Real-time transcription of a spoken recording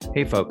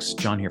Hey folks,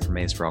 John here from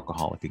A's for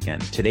Alcoholic again.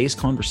 Today's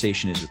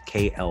conversation is with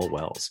K.L.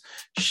 Wells.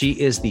 She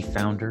is the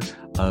founder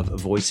of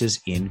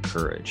Voices in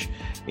Courage.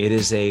 It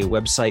is a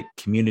website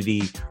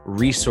community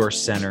resource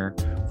center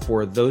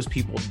for those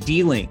people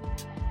dealing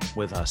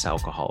with us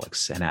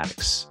alcoholics and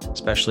addicts,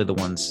 especially the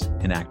ones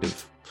in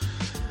active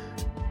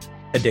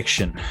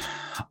addiction.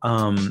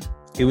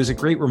 It was a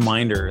great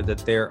reminder that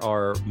there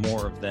are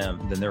more of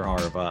them than there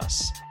are of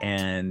us.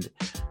 And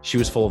she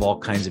was full of all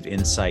kinds of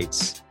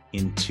insights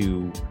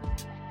into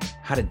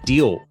how to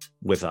deal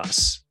with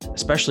us,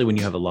 especially when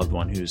you have a loved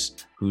one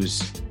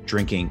who's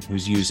drinking,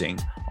 who's using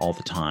all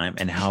the time,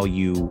 and how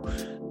you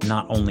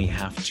not only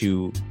have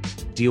to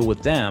deal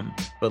with them,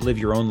 but live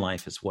your own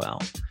life as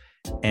well.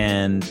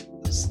 And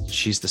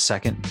she's the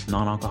second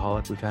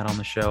non-alcoholic we've had on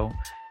the show.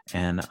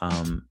 And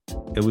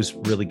it was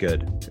really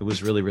good. It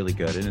was really, really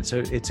good. And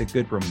it's a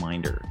good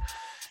reminder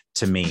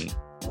to me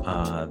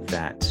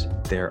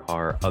that there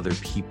are other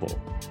people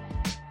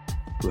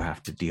who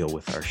have to deal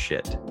with our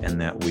shit, and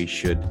that we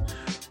should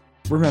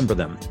remember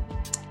them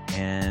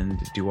and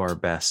do our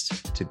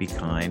best to be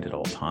kind at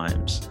all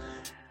times.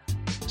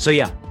 So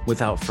yeah,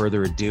 without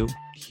further ado,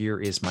 here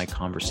is my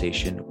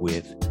conversation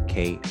with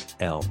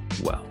K.L.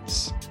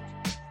 Wells.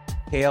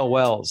 K.L.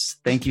 Wells,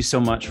 thank you so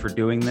much for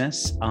doing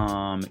this.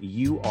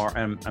 You are,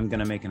 I'm going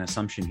to make an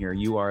assumption here,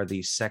 you are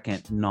the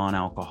second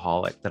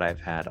non-alcoholic that I've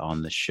had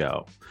on the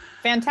show.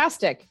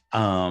 Fantastic.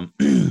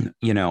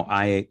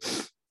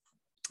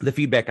 The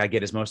feedback I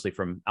get is mostly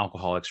from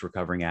alcoholics,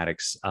 recovering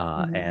addicts.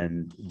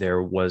 And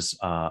there was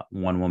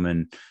one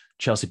woman,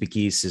 Chelsea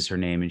Pequise is her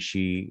name, and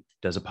she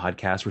does a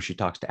podcast where she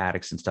talks to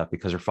addicts and stuff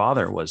because her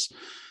father was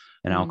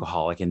an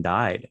alcoholic and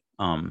died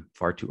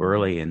far too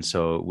early. And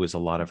so it was a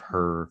lot of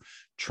her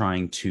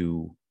trying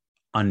to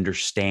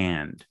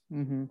understand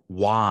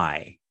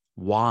why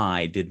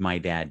did my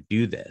dad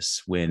do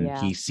this when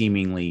he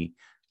seemingly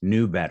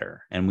knew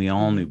better, and we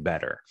all knew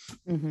better.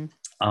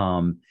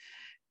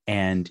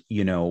 And,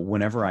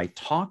 whenever I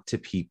talk to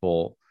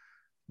people,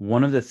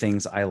 one of the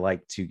things I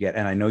like to get,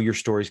 and I know your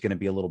story is going to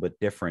be a little bit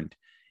different,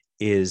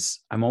 is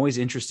I'm always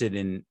interested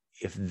in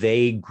if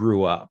they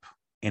grew up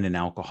in an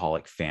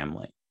alcoholic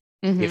family.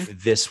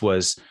 If this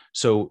was,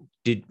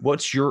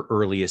 what's your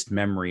earliest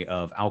memory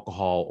of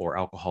alcohol or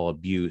alcohol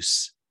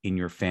abuse in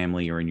your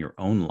family or in your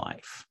own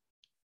life?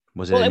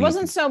 It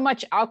wasn't so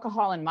much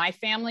alcohol in my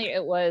family.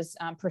 It was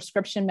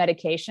prescription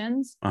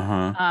medications.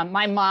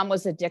 My mom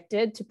was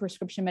addicted to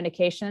prescription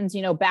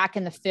medications, back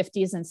in the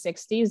 50s and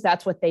 60s.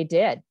 That's what they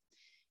did.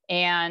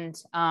 And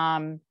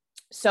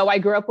so I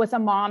grew up with a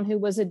mom who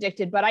was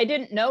addicted, but I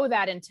didn't know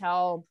that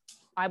until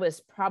I was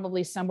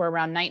probably somewhere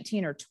around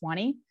 19 or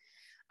 20,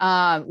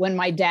 when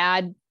my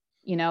dad,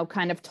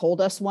 kind of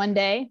told us one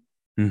day.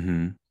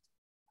 And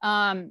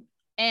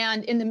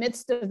in the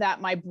midst of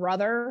that, my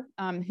brother,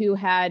 who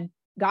had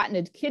gotten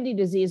a kidney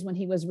disease when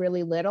he was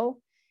really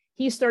little,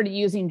 he started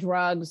using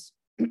drugs.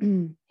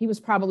 He was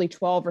probably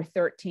 12 or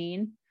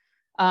 13,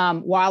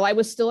 while I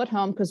was still at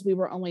home, because we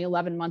were only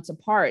 11 months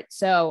apart.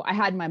 So I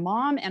had my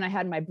mom and I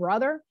had my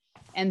brother.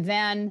 And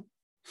then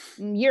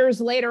years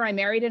later, I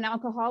married an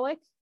alcoholic,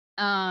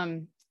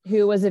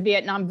 who was a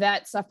Vietnam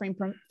vet suffering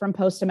from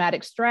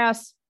post-traumatic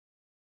stress,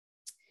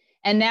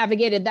 and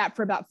navigated that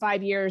for about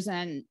 5 years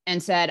and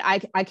said,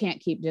 I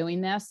can't keep doing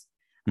this.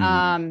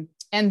 And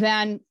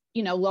then,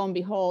 lo and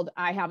behold,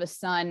 I have a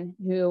son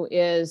who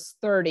is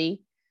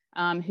 30,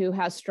 who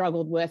has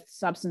struggled with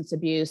substance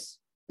abuse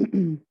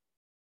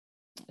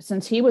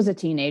since he was a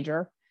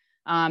teenager.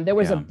 There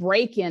was a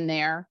break in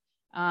there,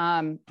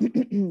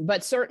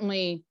 but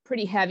certainly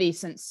pretty heavy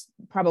since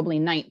probably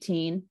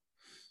 19.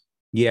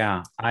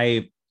 Yeah,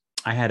 I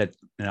had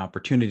an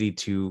opportunity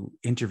to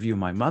interview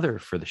my mother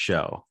for the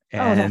show.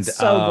 And, that's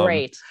so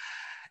great.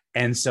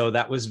 And so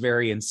that was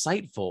very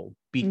insightful,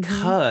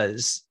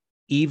 because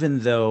even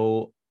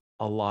though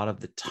a lot of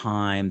the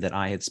time that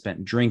I had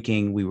spent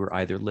drinking, we were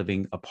either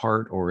living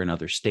apart or in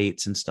other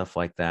states and stuff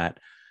like that,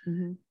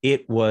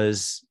 it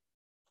was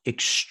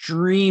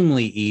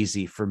extremely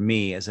easy for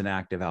me as an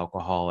active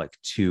alcoholic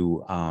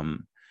to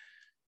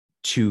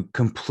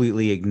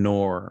completely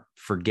ignore,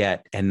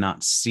 forget, and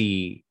not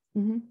see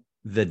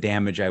the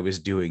damage I was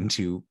doing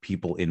to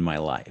people in my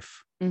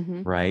life,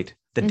 right?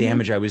 The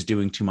damage I was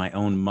doing to my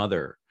own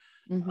mother,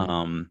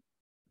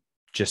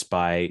 just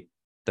by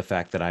the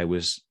fact that I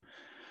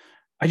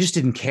just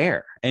didn't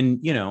care. And,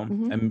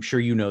 I'm sure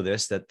you know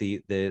this, that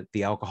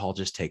the alcohol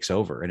just takes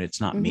over, and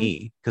it's not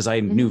me, because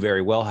I knew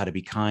very well how to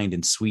be kind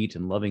and sweet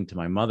and loving to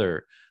my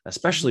mother,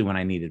 especially when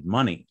I needed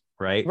money,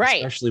 right?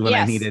 Especially when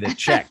I needed a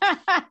check.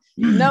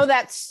 Know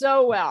that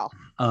so well.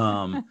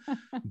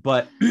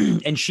 But,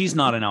 and she's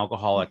not an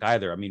alcoholic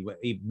either. I mean,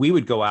 we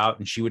would go out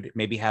and she would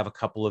maybe have a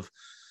couple of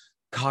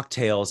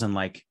cocktails and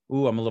like,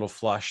 ooh, I'm a little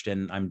flushed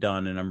and I'm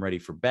done and I'm ready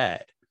for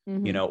bed,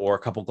 or a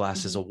couple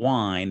glasses of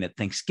wine at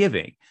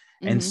Thanksgiving.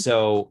 And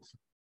so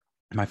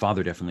my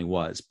father definitely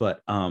was,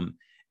 but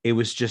it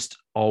was just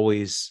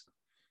always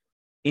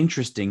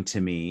interesting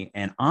to me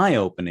and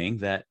eye-opening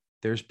that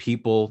there's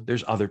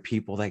other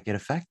people that get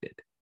affected.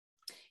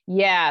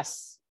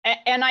 Yes.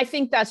 And I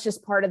think that's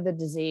just part of the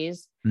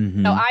disease.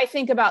 Mm-hmm. I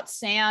think about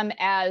Sam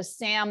as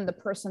Sam, the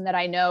person that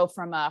I know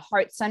from a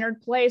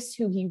heart-centered place,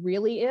 who he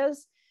really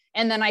is.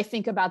 And then I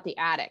think about the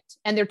addict,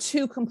 and they're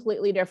two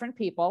completely different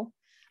people.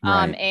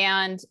 Right.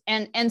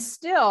 And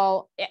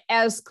still,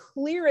 as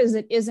clear as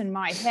it is in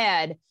my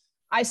head,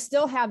 I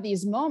still have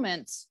these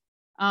moments.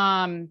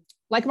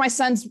 Like my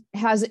son's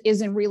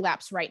is in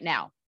relapse right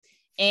now,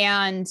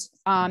 and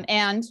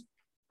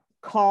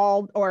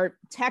called or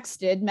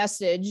texted,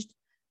 messaged,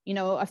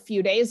 a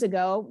few days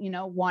ago,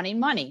 wanting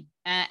money,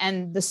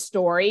 and the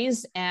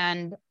stories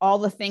and all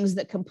the things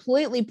that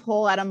completely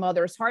pull at a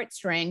mother's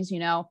heartstrings.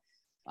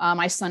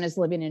 My son is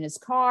living in his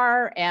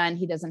car and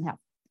he doesn't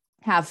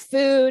have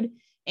food,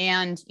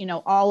 and,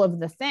 all of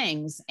the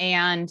things.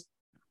 And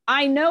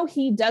I know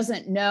he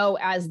doesn't know,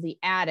 as the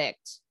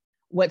addict,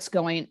 what's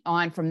going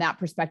on from that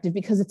perspective,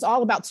 because it's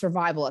all about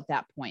survival at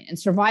that point. And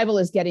survival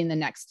is getting the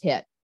next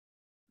hit.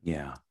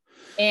 Yeah.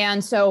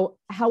 And so,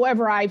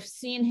 however, I've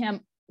seen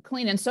him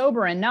clean and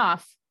sober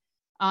enough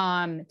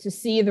to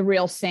see the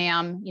real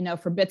Sam,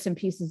 for bits and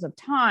pieces of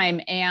time.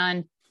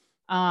 And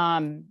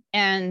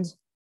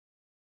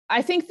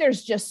I think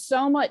there's just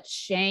so much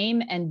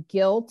shame and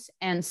guilt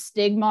and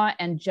stigma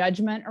and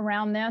judgment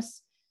around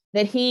this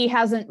that he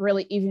hasn't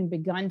really even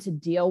begun to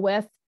deal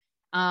with.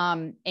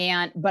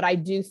 But I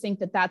do think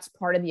that that's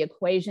part of the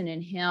equation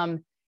in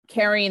him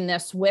carrying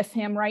this with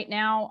him right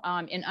now,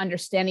 in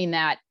understanding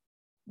that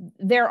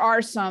there are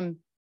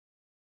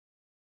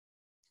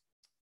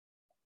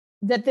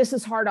that this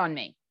is hard on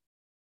me.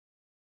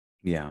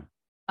 Yeah.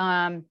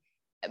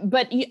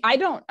 But I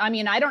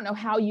don't know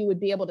how you would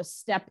be able to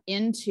step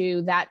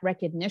into that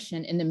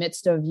recognition in the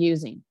midst of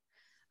using,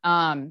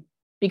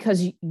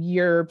 because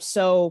you're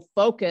so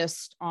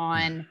focused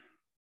on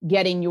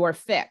getting your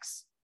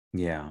fix.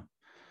 Yeah.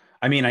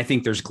 I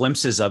think there's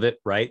glimpses of it,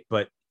 right?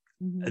 But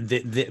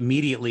the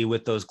immediately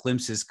with those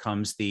glimpses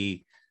comes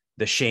the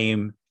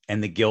shame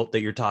and the guilt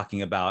that you're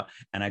talking about.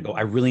 And I go,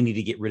 I really need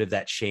to get rid of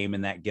that shame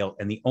and that guilt.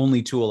 And the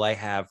only tool I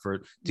have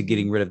to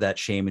getting rid of that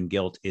shame and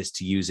guilt is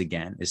to use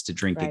again, is to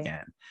drink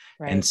again.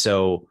 Right. And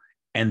so,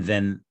 and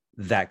then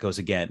that goes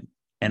again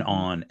and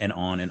on and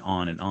on and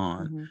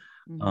on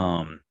and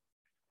on.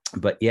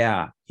 But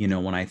yeah,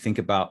 when I think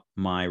about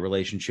my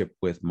relationship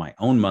with my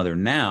own mother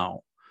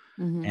now,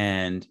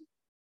 and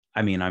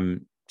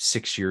I'm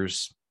 6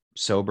 years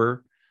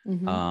sober.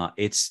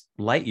 It's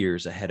light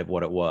years ahead of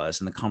what it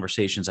was, and the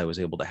conversations I was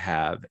able to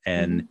have,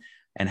 and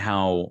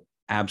how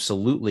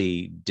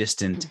absolutely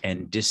distant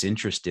and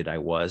disinterested I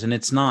was. And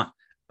it's not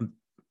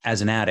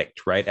as an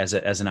addict, right? As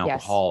an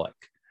alcoholic.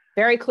 Yes.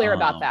 Very clear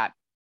about that.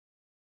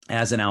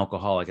 As an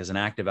alcoholic, as an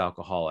active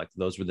alcoholic,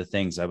 those were the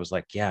things I was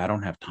like, yeah, I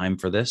don't have time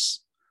for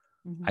this.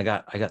 I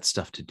got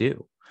stuff to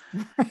do.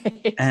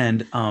 Right.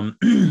 And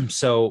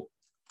so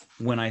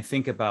when I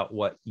think about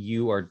what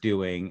you are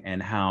doing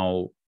and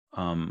how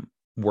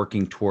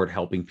working toward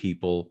helping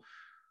people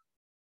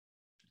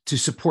to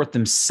support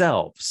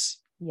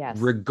themselves,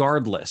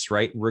 regardless,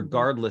 right?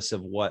 Regardless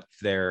of what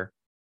their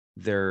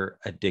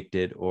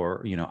addicted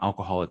or,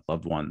 alcoholic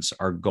loved ones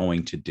are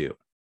going to do.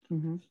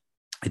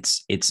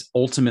 It's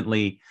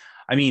ultimately,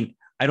 I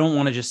don't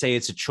want to just say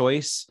it's a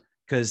choice,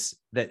 because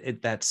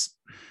that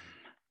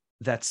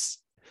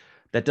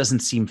doesn't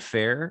seem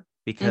fair,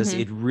 because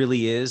it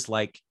really is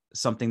like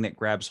something that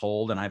grabs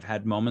hold. And I've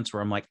had moments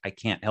where I'm like, I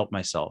can't help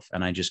myself,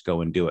 and I just go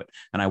and do it,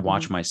 and I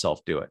watch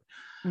myself do it.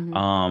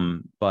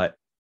 But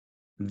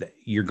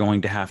you're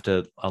going to have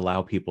to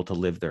allow people to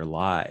live their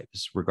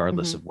lives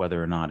regardless of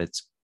whether or not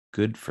it's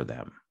good for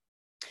them.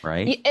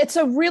 Right. It's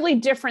a really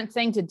different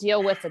thing to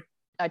deal with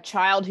a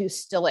child who's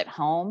still at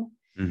home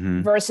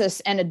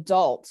versus an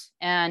adult.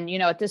 And,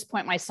 at this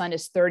point, my son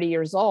is 30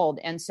 years old.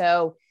 And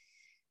so,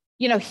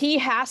 he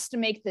has to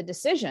make the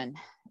decision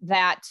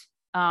that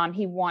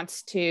he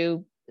wants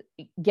to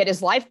get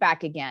his life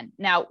back again.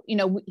 Now,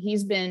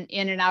 he's been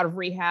in and out of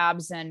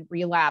rehabs and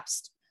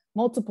relapsed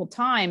multiple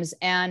times.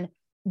 And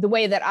the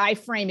way that I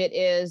frame it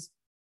is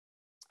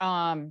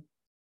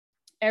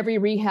every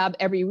rehab,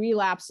 every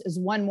relapse is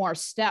one more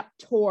step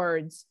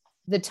towards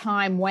the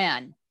time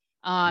when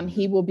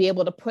he will be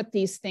able to put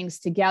these things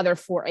together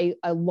for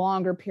a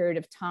longer period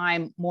of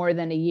time, more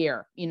than a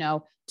year,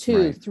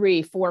 2,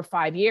 3, 4,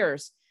 5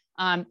 years.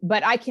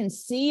 But I can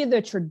see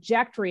the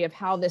trajectory of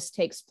how this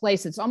takes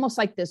place. It's almost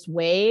like this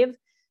wave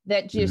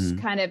that just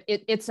kind of,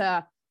 it's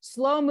a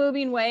slow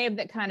moving wave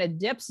that kind of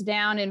dips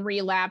down in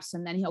relapse,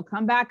 and then he'll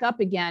come back up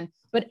again.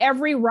 But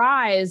every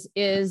rise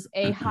is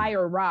a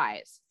higher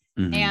rise.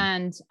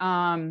 And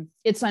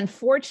it's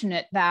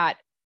unfortunate that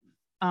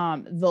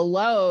the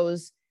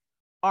lows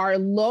are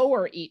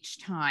lower each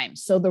time.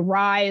 So the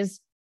rise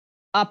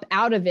up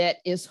out of it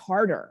is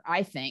harder,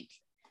 I think.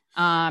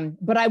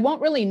 But I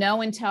won't really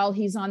know until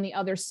he's on the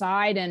other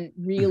side and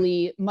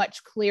really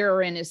much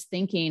clearer in his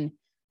thinking,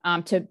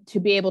 to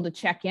be able to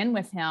check in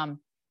with him.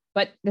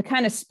 But to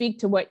kind of speak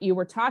to what you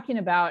were talking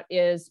about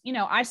is,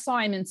 I saw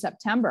him in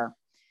September,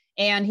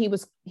 and he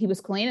was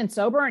clean and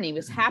sober, and he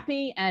was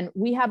happy, and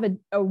we have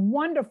a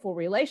wonderful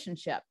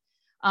relationship.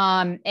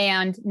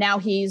 And now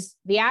he's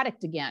the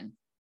addict again.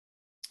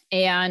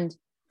 And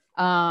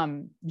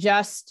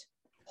just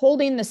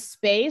holding the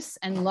space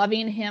and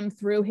loving him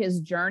through his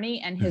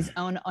journey and his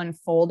own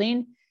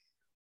unfolding.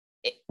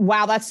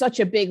 Wow, that's such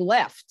a big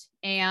lift.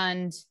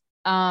 And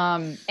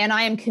I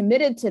am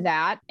committed to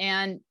that.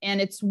 And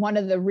it's one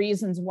of the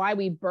reasons why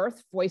we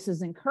birthed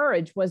Voices in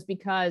Courage, was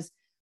because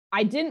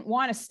I didn't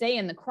want to stay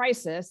in the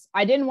crisis.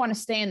 I didn't want to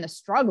stay in the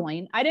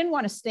struggling. I didn't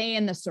want to stay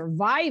in the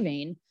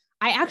surviving.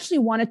 I actually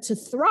wanted to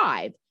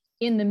thrive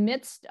in the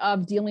midst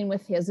of dealing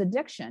with his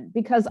addiction,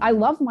 because I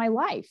love my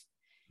life.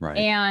 Right.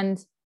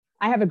 And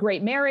I have a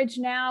great marriage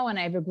now, and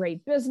I have a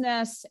great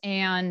business,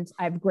 and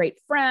I have great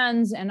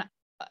friends, and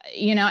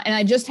and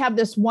I just have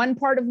this one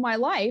part of my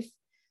life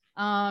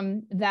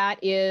that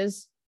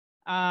is,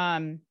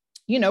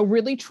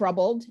 really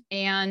troubled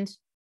and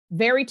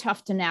very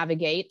tough to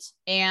navigate.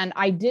 And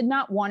I did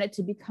not want it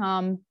to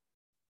become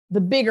the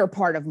bigger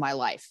part of my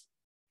life.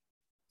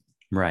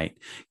 Right.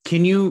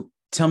 Can you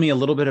tell me a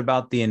little bit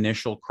about the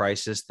initial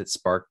crisis that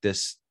sparked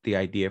the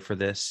idea for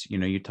this?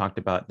 You talked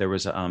about there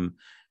was an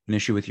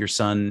issue with your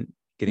son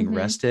getting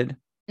arrested.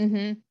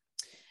 Mm-hmm.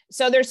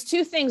 So there's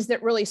two things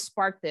that really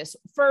sparked this.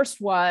 First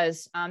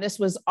was, this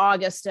was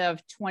August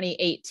of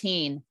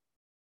 2018.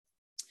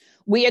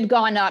 We had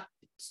gone up.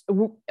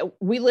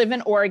 We live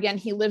in Oregon.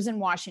 He lives in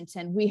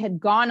Washington. We had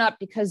gone up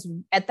because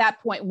at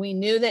that point we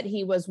knew that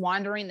he was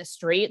wandering the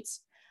streets,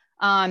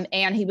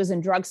 and he was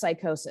in drug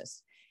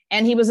psychosis.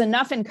 And he was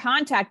enough in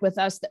contact with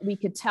us that we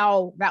could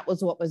tell that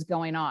was what was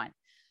going on.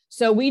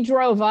 So we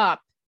drove up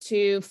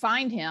to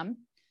find him,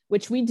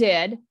 which we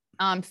did,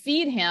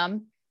 feed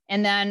him,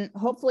 and then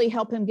hopefully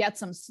help him get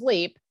some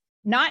sleep,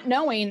 not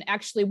knowing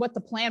actually what the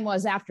plan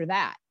was after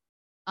that.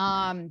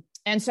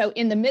 And so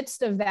in the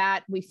midst of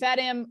that, we fed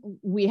him,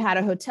 we had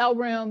a hotel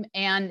room,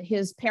 and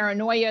his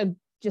paranoia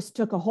just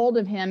took a hold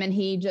of him, and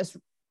he just,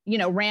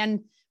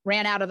 ran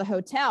out of the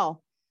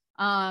hotel.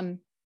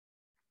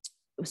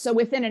 So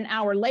within an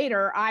hour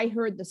later, I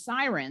heard the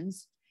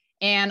sirens,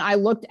 and I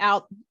looked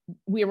out.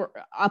 We were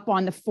up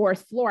on the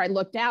 4th floor. I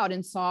looked out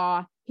and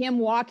saw him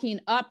walking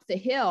up the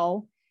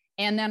hill.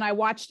 And then I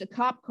watched a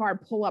cop car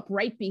pull up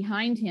right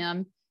behind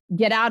him,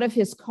 get out of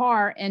his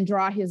car, and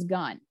draw his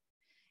gun.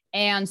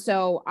 And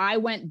so I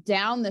went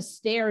down the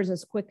stairs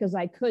as quick as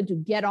I could to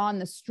get on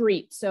the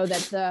street so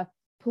that the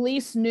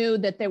police knew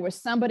that there was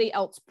somebody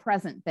else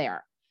present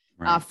there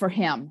for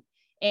him.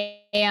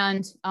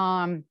 And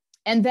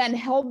then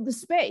held the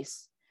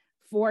space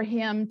for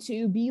him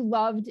to be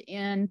loved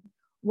in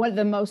one of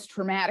the most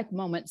traumatic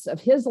moments of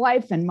his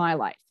life and my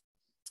life.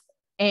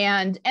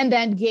 And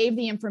then gave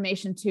the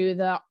information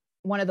to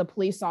one of the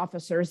police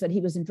officers that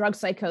he was in drug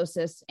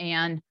psychosis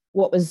and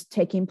what was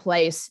taking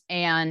place.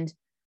 And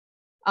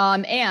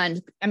I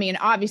mean,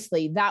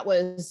 obviously that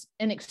was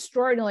an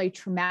extraordinarily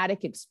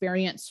traumatic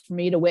experience for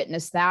me to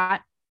witness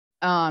that,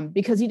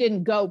 because he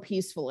didn't go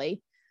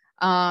peacefully.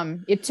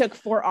 It took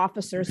 4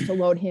 officers to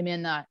load him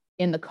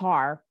in the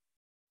car.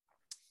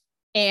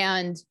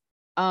 And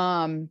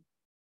I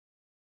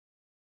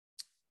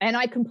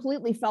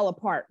completely fell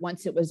apart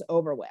once it was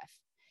over with.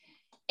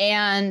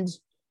 And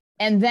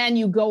then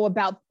you go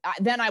about,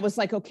 then I was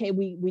like, okay,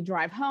 we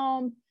drive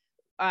home.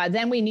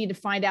 Then we need to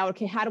find out,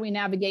 okay, how do we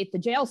navigate the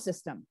jail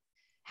system?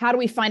 How do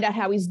we find out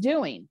how he's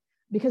doing?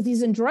 Because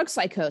he's in drug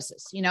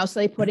psychosis, so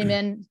they put him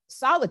in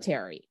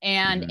solitary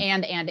and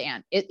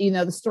it,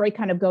 the story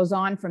kind of goes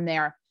on from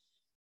there.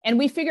 And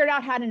we figured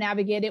out how to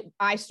navigate it.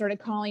 I started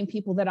calling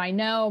people that I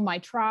know, my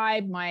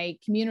tribe, my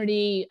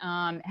community.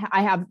 I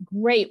have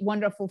great,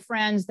 wonderful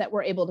friends that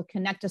were able to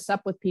connect us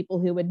up with people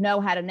who would know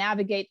how to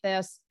navigate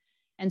this,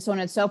 and so on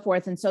and so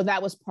forth. And so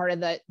that was part of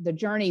the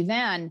journey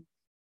then.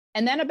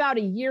 And then about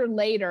a year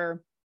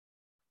later,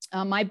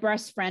 my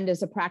best friend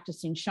is a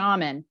practicing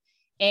shaman.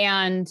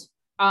 And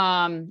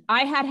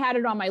I had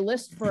it on my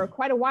list for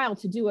quite a while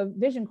to do a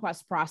Vision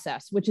Quest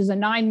process, which is a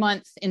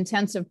 9-month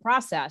intensive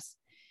process.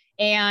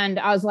 And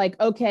I was like,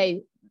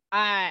 okay,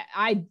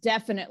 I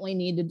definitely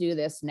need to do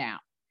this now,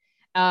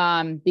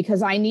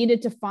 because I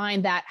needed to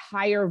find that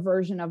higher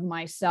version of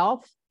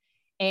myself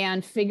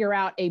and figure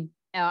out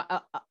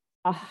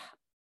a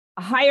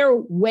higher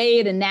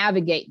way to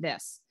navigate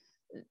this,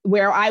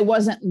 where I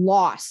wasn't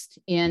lost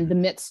in the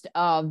midst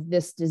of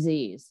this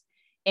disease.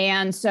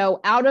 And so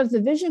out of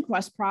the Vision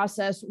Quest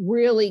process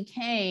really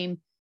came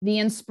the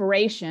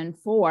inspiration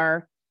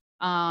for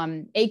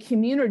a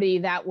community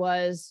that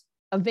was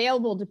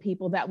available to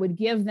people that would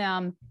give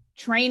them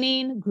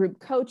training, group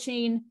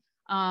coaching,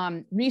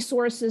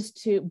 resources,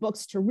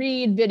 books to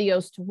read,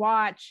 videos to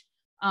watch,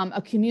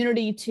 a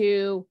community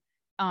to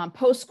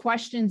post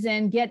questions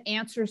in, get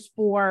answers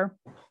for.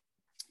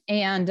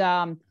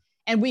 And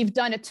we've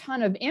done a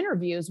ton of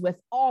interviews with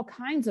all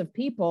kinds of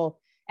people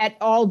at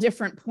all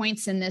different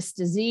points in this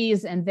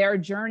disease and their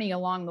journey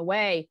along the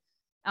way.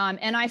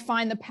 And I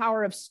find the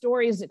power of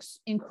stories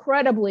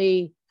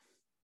incredibly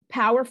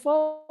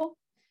powerful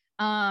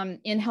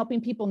in helping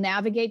people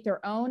navigate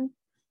their own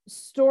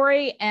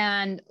story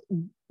and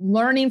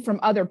learning from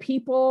other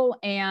people.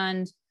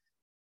 And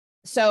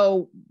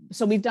so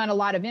we've done a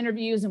lot of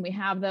interviews, and we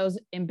have those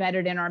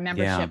embedded in our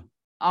membership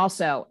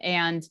also.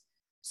 And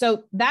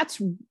so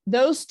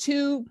those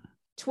two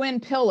twin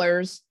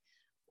pillars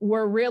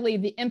were really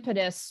the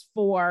impetus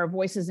for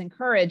Voices in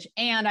Courage.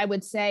 And I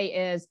would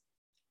say is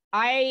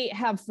I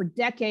have for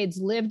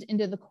decades lived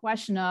into the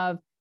question of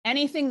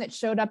anything that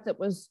showed up that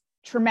was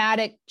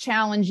traumatic,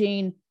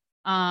 challenging,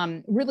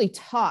 really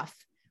tough.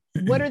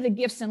 What are the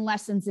gifts and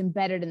lessons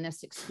embedded in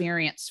this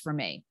experience for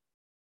me?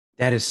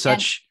 That is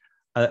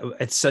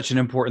it's such an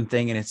important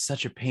thing. And it's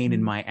such a pain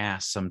in my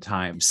ass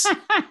sometimes,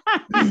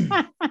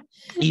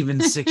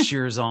 even 6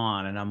 years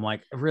on. And I'm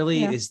like,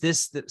 really, is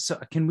this, so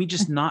can we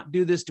just not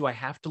do this? Do I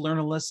have to learn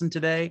a lesson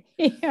today?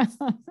 Yeah.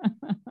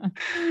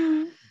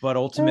 But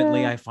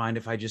ultimately I find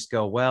if I just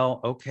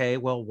go, okay,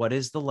 what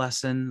is the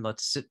lesson?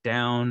 Let's sit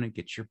down,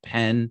 get your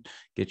pen,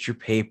 get your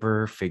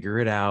paper, figure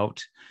it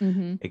out.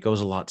 It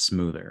goes a lot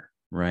smoother,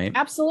 right?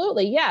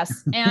 Absolutely.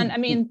 Yes. And I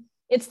mean,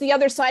 it's the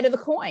other side of the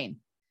coin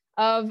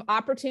of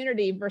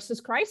opportunity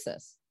versus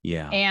crisis.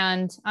 Yeah.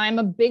 And I'm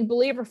a big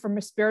believer from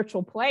a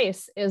spiritual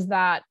place is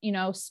that,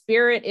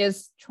 spirit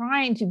is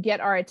trying to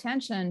get our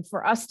attention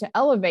for us to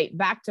elevate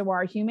back to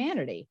our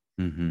humanity.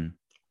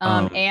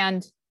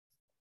 And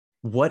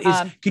what is,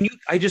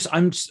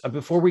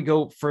 before we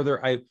go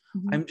further,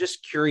 I'm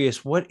just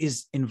curious, what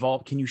is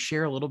involved? Can you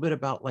share a little bit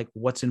about like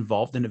what's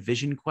involved in a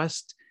vision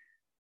quest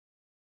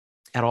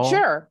at all?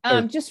 Sure.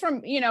 Just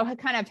from,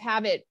 kind of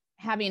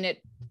having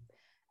it,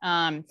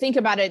 think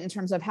about it in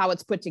terms of how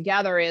it's put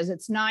together is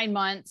it's 9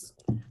 months.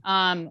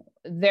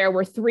 There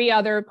were 3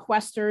 other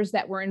questers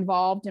that were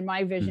involved in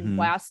my vision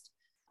quest.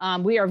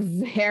 We are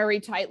very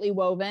tightly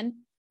woven.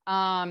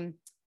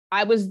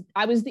 I was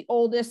the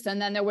oldest,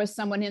 and then there was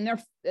someone in their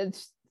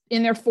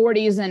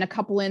 40s and a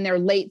couple in their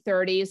late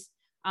 30s.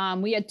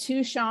 We had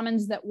 2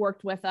 shamans that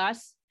worked with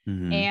us.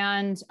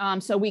 And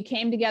so we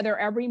came together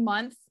every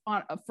month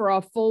for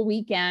a full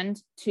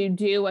weekend to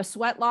do a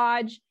sweat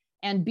lodge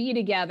and be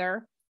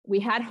together. We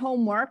had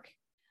homework,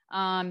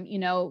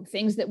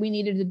 things that we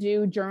needed to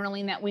do,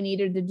 journaling that we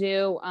needed to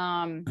do,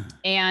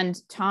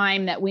 and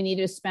time that we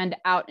needed to spend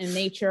out in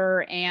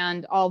nature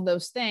and all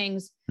those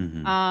things.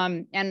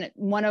 And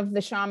one of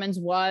the shamans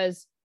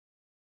was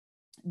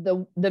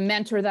the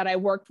mentor that I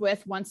worked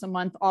with once a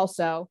month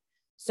also.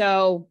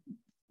 So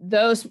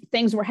those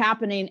things were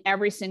happening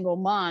every single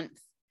month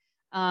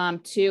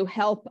to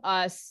help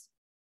us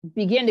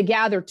begin to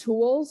gather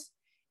tools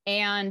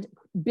and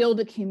build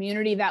a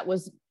community that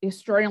was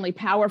extraordinarily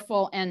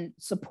powerful and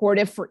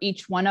supportive for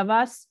each one of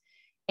us,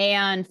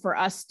 and for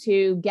us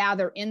to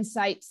gather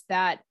insights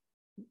that,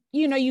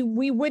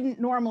 we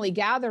wouldn't normally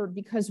gather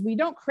because we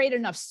don't create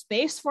enough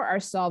space for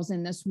ourselves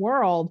in this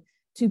world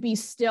to be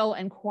still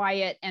and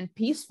quiet and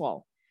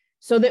peaceful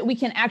so that we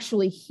can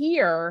actually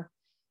hear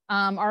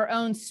our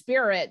own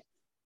spirit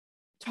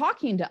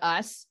talking to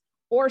us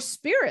or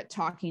spirit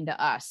talking to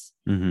us.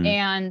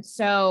 And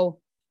so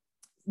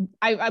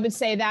I would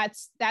say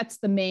that's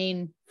the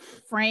main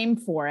frame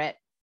for it.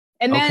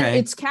 And then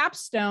it's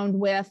capstoned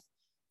with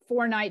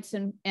 4 nights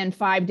and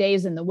 5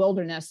 days in the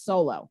wilderness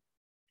solo.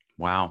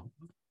 Wow.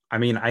 I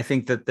mean, I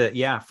think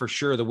that for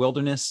sure. The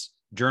wilderness,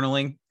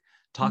 journaling,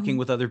 talking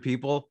with other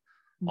people,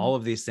 all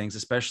of these things,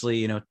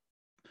 especially,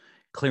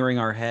 clearing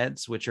our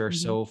heads, which are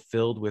so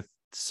filled with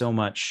so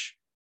much.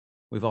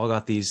 We've all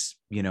got these,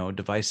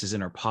 devices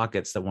in our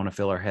pockets that want to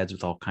fill our heads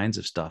with all kinds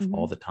of stuff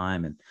all the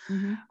time.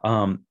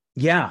 And,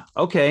 yeah.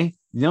 Okay.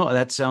 No,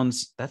 that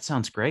sounds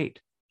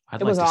great.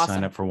 I'd like to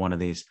sign up for one of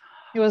these.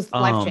 It was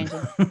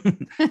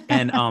life-changing.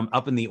 And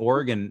up in the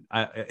Oregon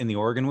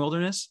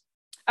wilderness?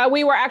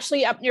 We were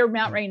actually up near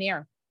Mount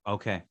Rainier.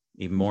 Okay.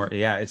 Even more.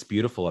 Yeah. It's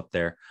beautiful up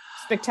there.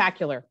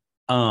 Spectacular.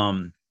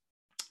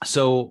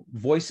 So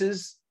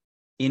Voices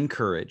in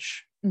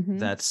Courage.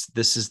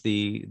 This is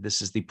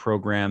the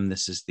program.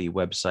 This is the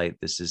website.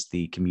 This is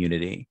the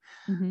community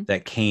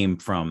that came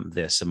from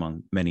this,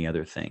 among many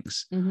other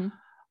things.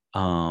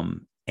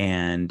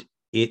 And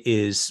it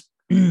is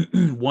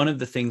one of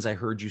the things I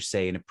heard you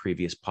say in a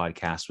previous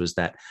podcast was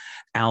that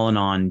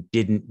Al-Anon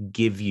didn't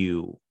give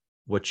you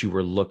what you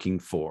were looking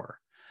for.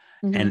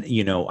 And,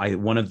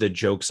 one of the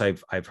jokes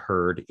I've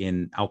heard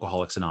in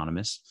Alcoholics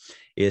Anonymous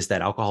is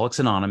that Alcoholics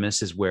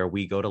Anonymous is where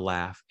we go to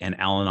laugh, and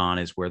Al-Anon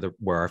is where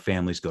our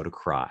families go to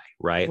cry.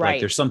 Right. Like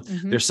there's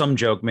some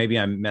joke, maybe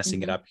I'm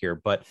messing it up here,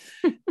 but,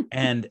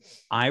 and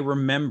I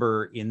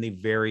remember in the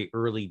very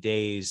early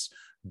days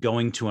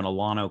going to an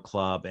Alano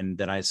club, and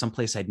that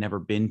someplace I'd never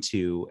been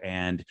to,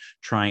 and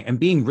trying and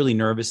being really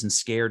nervous and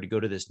scared to go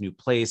to this new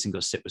place and go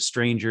sit with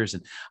strangers.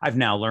 And I've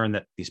now learned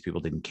that these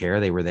people didn't care.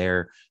 They were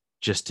there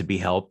just to be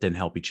helped and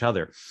help each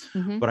other.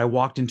 But I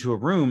walked into a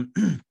room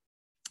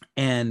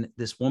and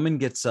this woman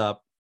gets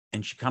up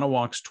and she kind of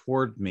walks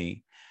toward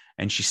me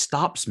and she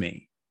stops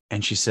me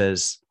and she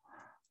says,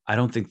 "I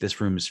don't think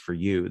this room is for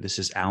you. This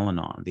is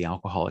Al-Anon. The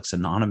Alcoholics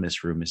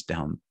Anonymous room is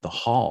down the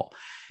hall."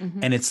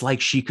 And it's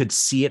like she could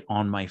see it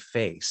on my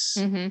face.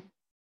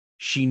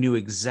 She knew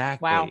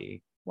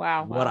exactly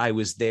Wow. what I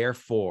was there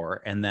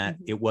for, and that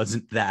it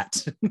wasn't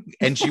that.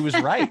 And she was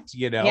right.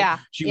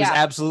 She was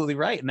absolutely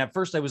right. And at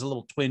first I was a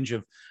little twinge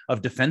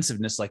of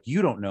defensiveness, like,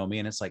 you don't know me.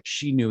 And it's like,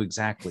 she knew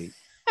exactly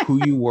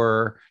who you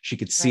were. She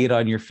could see it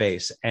on your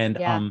face. And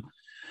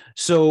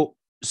so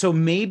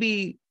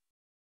maybe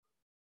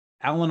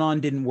Al-Anon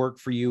didn't work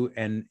for you.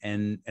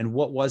 And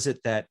what was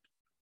it that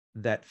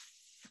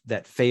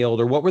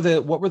failed, or what were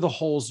the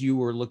holes you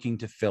were looking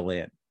to fill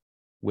in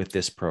with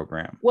this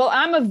program? Well,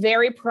 I'm a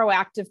very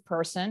proactive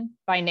person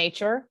by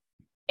nature,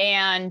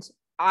 and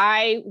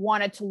I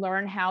wanted to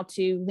learn how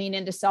to lean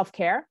into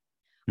self-care.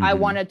 I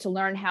wanted to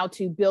learn how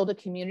to build a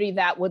community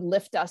that would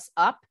lift us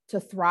up to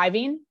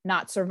thriving,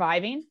 not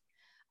surviving.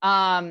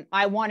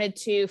 I wanted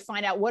to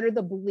find out what are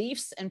the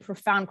beliefs and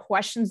profound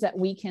questions that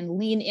we can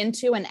lean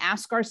into and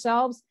ask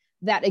ourselves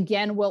that,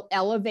 again, will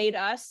elevate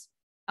us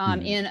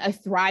in a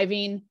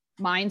thriving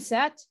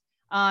mindset.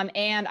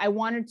 And I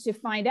wanted to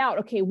find out,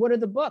 okay, what are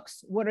the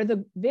books? What are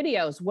the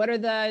videos? What are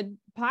the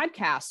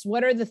podcasts?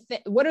 What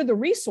are the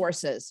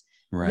resources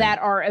that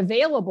are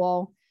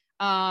available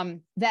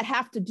that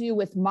have to do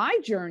with my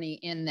journey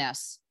in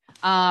this,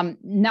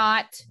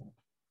 not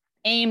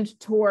aimed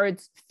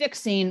towards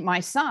fixing my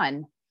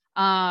son.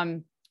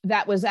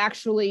 That was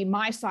actually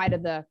my side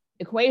of the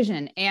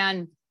equation.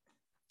 And,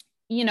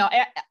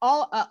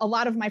 a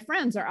lot of my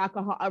friends are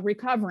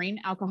recovering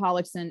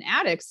alcoholics and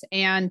addicts.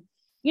 And,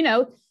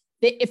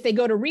 if they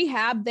go to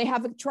rehab, they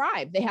have a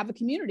tribe, they have a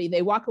community,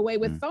 they walk away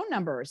with phone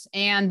numbers,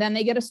 and then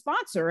they get a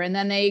sponsor, and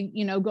then they,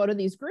 go to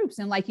these groups.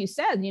 And like you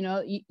said,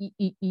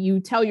 you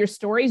tell your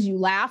stories, you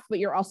laugh, but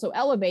you're also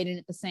elevating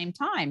at the same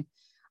time.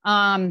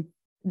 I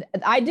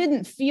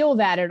didn't feel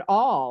that at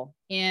all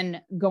in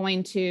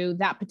going to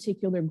that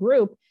particular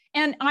group.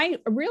 And I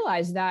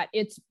realized that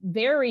it's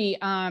very,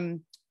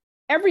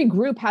 every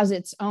group has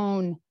its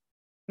own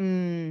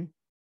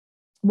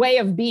way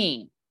of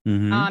being.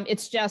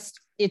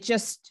 It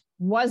just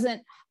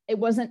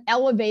wasn't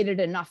elevated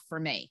enough for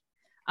me.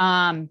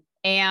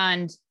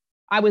 And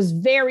I was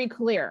very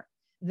clear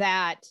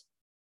that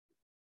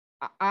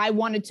I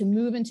wanted to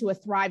move into a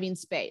thriving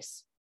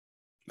space.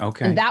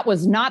 Okay. And that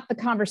was not the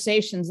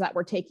conversations that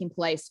were taking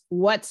place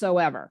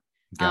whatsoever.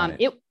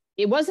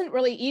 It wasn't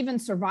really even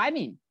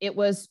surviving. It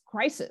was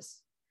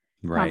crisis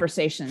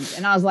conversations.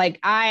 And I was like,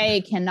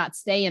 I cannot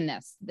stay in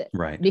this.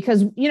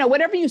 Because,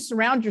 whatever you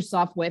surround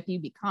yourself with, you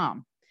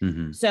become.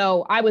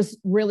 So I was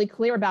really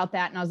clear about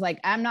that. And I was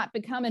like, I'm not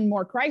becoming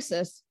more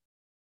crisis.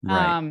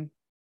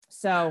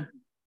 So.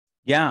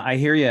 Yeah, I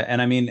hear you. And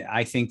I mean,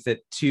 I think that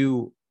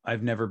too,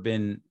 I've never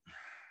been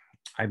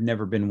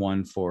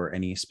one for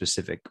any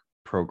specific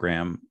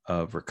program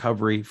of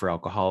recovery for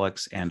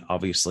alcoholics. And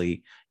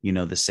obviously,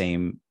 the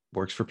same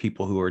works for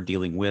people who are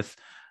dealing with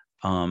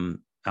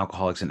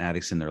alcoholics and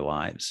addicts in their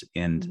lives.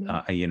 And,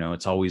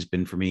 it's always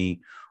been for me,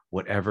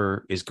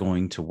 whatever is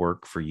going to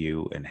work for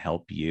you and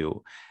help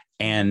you.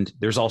 And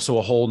there's also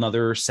a whole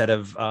nother set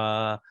of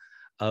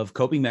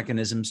coping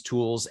mechanisms,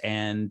 tools,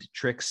 and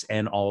tricks,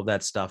 and all of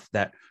that stuff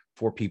that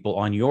for people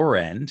on your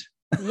end,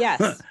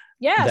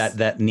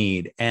 that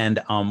need.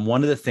 And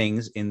one of the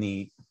things in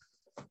the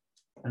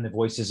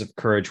Voices of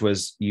Courage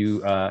was you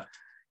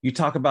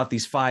talk about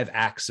these 5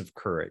 acts of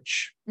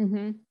courage.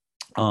 Can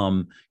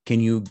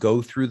you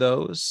go through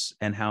those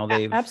and how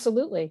they've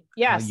absolutely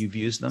how you've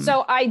used them?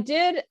 So I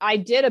did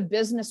a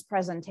business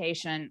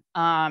presentation.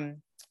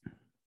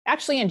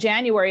 Actually in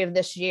January of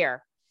this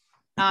year.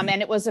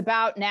 And it was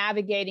about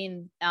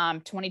navigating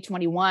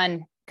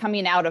 2021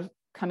 coming out of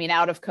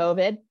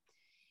COVID.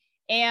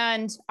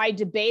 And I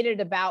debated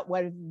about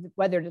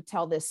whether to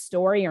tell this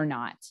story or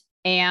not.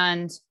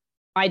 And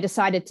I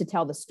decided to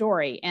tell the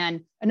story.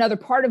 And another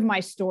part of my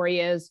story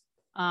is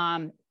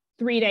 3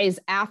 days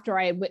after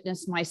I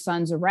witnessed my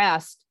son's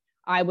arrest,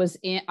 I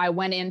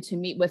went in to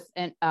meet with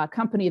a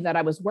company that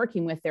I was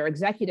working with, their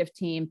executive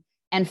team,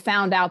 and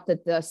found out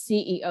that the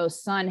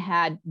CEO's son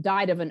had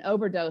died of an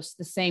overdose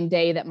the same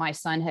day that my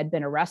son had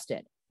been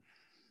arrested.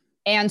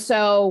 And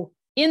so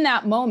in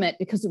that moment,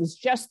 because it was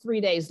just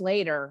 3 days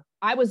later,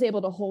 I was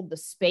able to hold the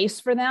space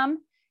for them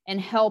and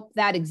help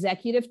that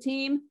executive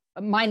team,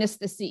 minus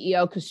the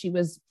CEO, because she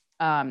was,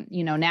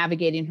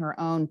 navigating her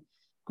own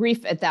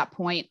grief at that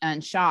point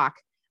and shock,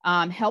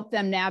 help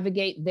them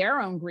navigate their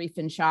own grief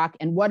and shock.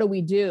 And what do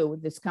we do?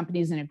 This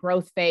company's in a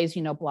growth phase,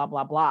 blah,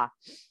 blah, blah.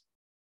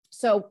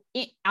 So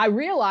I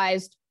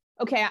realized,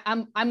 okay,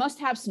 I must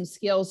have some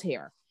skills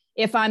here.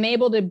 If I'm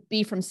able to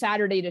be from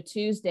Saturday to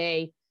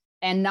Tuesday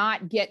and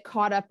not get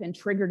caught up and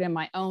triggered in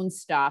my own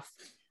stuff.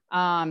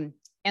 And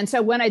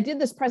so when I did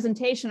this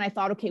presentation, I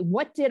thought, okay,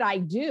 what did I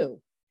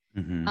do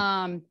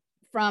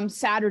from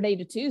Saturday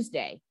to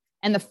Tuesday?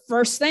 And the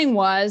first thing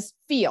was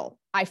feel.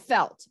 I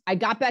felt. I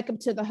got back up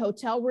to the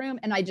hotel room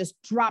and I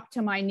just dropped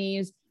to my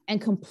knees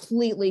and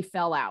completely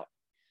fell out.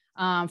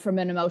 From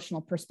an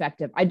emotional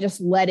perspective, I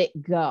just let it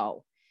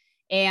go.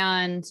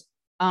 And,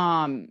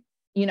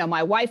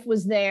 my wife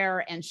was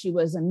there and she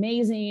was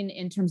amazing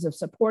in terms of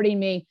supporting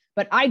me,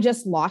 but I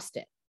just lost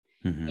it.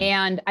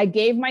 And I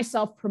gave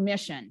myself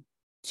permission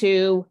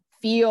to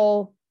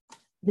feel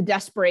the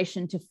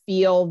desperation, to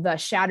feel the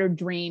shattered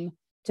dream,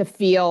 to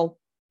feel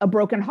a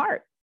broken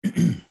heart.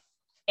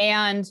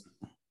 And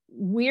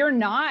we're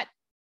not,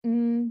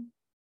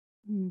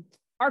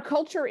 our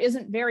culture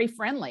isn't very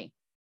friendly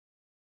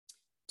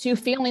to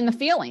feeling the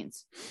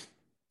feelings.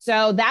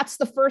 So that's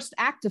the first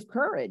act of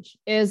courage,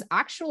 is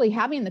actually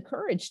having the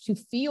courage to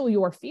feel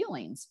your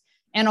feelings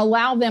and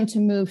allow them to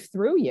move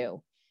through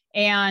you.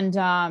 And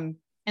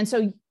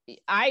so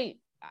I,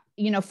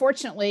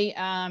 fortunately,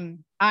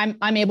 I'm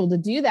able to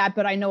do that,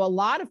 but I know a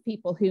lot of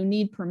people who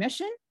need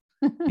permission.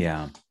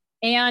 Yeah.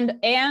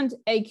 and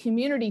a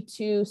community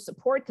to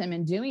support them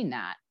in doing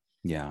that.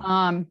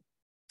 Yeah.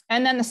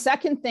 And then the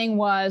second thing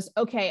was,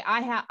 okay,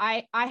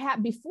 I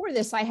had before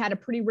this, I had a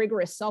pretty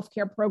rigorous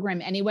self-care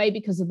program anyway,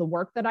 because of the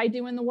work that I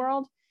do in the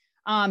world.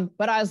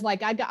 But I was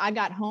like, I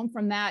got home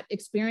from that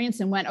experience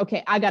and went,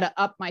 okay, I got to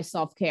up my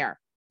self-care,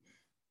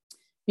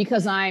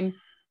 because I'm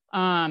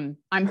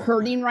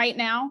hurting right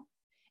now.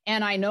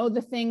 And I know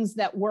the things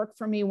that work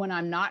for me when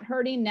I'm not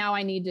hurting. Now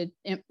I need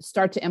to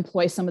start to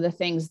employ some of the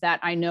things that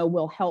I know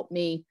will help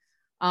me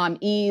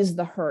ease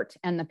the hurt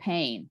and the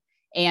pain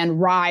and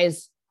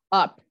rise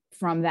up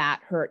from that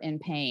hurt and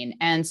pain.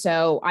 And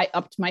so I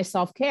upped my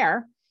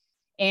self-care.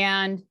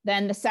 And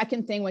then the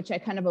second thing, which I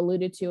kind of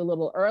alluded to a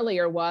little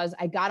earlier, was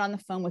I got on the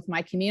phone with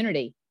my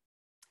community,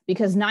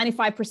 because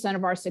 95%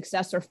 of our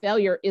success or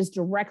failure is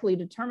directly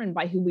determined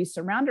by who we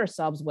surround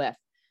ourselves with.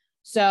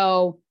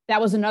 So that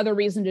was another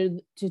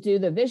reason to do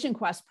the Vision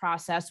Quest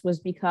process, was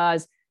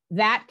because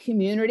that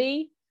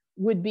community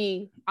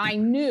I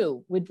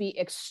knew would be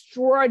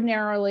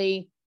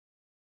extraordinarily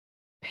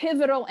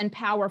pivotal and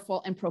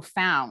powerful and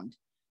profound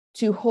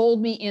to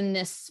hold me in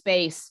this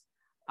space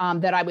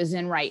that I was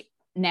in right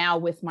now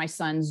with my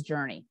son's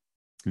journey.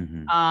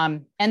 Mm-hmm.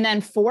 And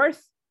then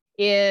fourth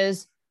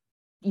is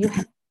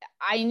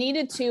I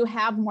needed to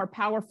have more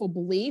powerful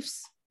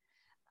beliefs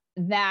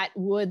that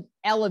would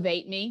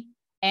elevate me,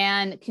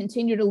 and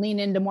continue to lean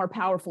into more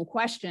powerful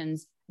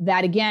questions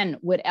that, again,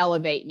 would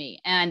elevate me.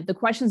 And the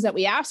questions that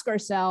we ask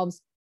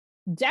ourselves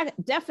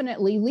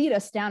definitely lead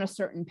us down a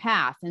certain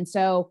path. And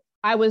so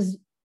I was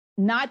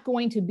not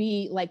going to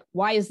be like,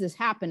 why is this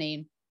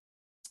happening?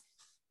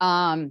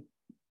 I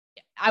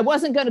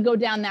wasn't going to go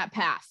down that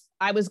path.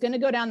 I was going to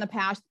go down the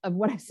path of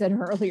what I said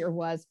earlier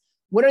was,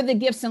 what are the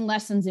gifts and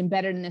lessons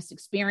embedded in this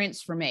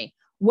experience for me?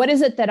 What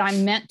is it that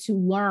I'm meant to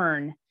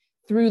learn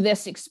through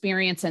this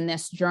experience and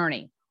this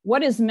journey?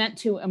 What is meant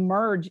to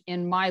emerge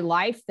in my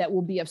life that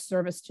will be of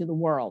service to the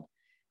world?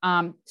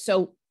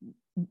 So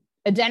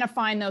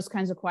identifying those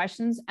kinds of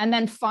questions. And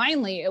then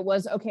finally, it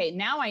was, okay,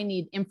 now I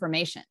need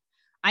information.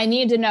 I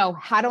need to know,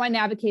 how do I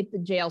navigate the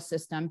jail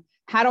system?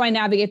 How do I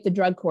navigate the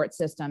drug court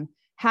system?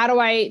 How do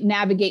I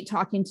navigate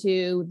talking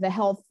to the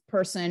health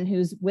person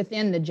who's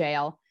within the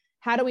jail?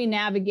 How do we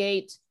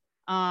navigate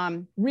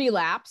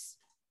relapse?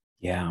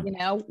 Yeah.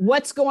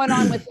 What's going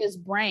on with his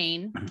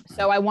brain?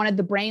 So I wanted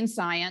the brain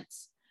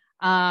science.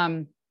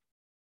 I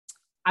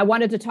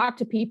wanted to talk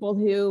to people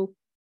who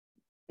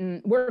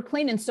were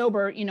clean and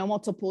sober,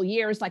 multiple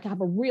years. Like, I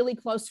have a really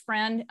close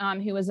friend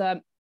who is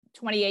a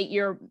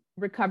 28-year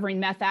recovering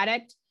meth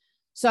addict.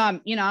 So,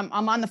 I'm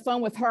on the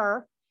phone with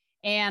her,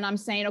 and I'm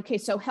saying, okay,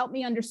 so help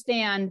me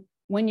understand,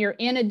 when you're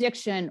in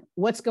addiction,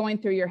 what's going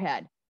through your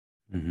head?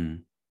 Mm-hmm.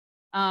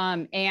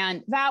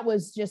 And that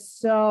was just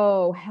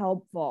so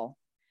helpful.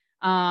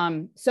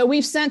 So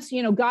we've since,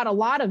 got a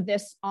lot of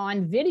this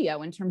on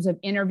video in terms of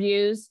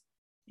interviews,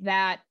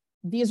 that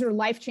these are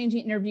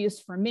life-changing interviews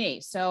for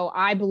me. So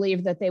I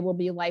believe that they will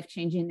be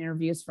life-changing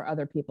interviews for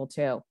other people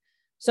too.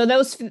 So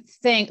those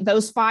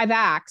 5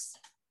 acts: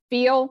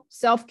 feel,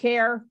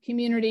 self-care,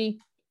 community,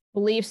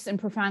 beliefs and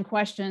profound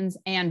questions,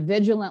 and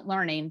vigilant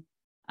learning,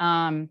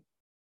 are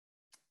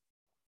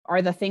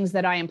the things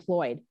that I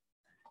employed.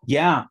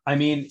 Yeah. I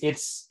mean,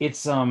 it's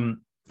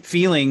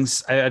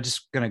feelings. I'm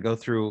just going to go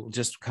through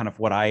just kind of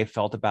what I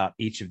felt about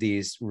each of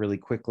these really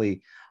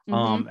quickly.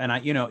 Mm-hmm. And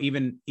I,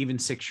 even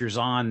 6 years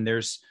on,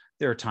 there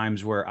are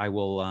times where I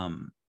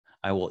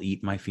will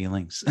eat my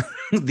feelings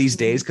these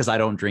days, because I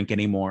don't drink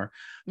anymore.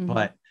 Mm-hmm.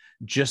 But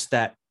just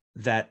that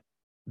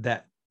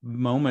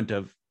moment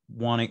of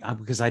wanting,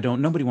 because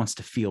nobody wants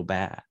to feel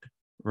bad,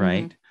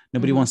 right? Mm-hmm.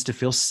 Nobody wants to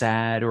feel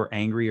sad or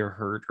angry or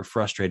hurt or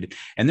frustrated.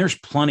 And there's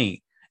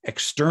plenty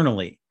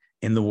externally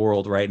in the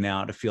world right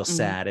now to feel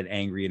sad and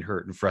angry and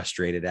hurt and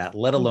frustrated at,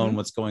 let alone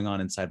what's going on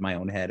inside my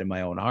own head and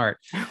my own heart.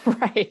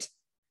 Right.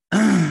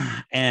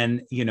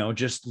 And,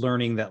 just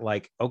learning that,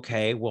 like,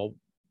 okay, well,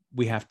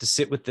 we have to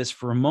sit with this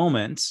for a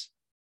moment,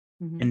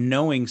 and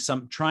knowing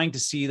trying to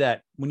see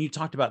that when you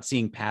talked about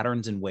seeing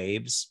patterns and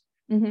waves,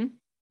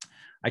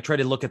 I try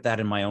to look at that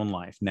in my own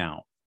life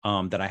now,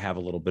 that I have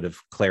a little bit of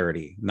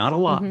clarity, not a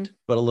lot,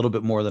 but a little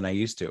bit more than I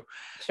used to.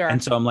 Sure.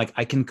 And so I'm like,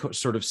 I can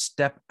sort of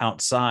step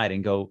outside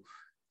and go,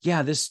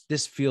 yeah,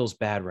 this feels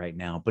bad right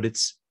now, but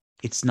it's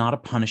not a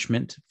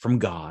punishment from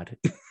God.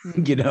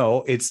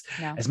 It's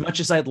as much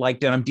as I'd like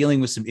to, and I'm dealing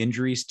with some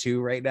injuries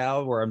too right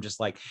now, where I'm just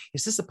like,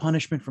 is this a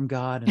punishment from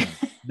God? And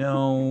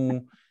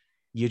no,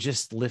 you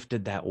just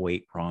lifted that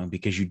weight wrong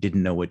because you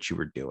didn't know what you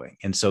were doing.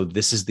 And so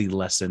this is the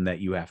lesson that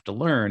you have to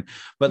learn.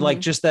 But like,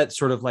 just that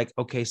sort of like,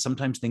 okay,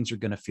 sometimes things are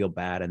going to feel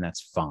bad and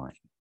that's fine.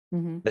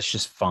 That's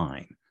just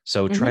fine.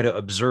 So try to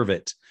observe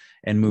it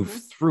and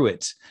move through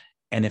it.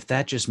 And if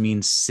that just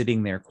means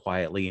sitting there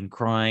quietly and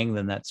crying,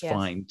 then that's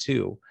fine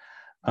too.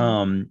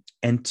 And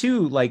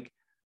two, like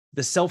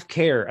the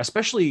self-care,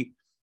 especially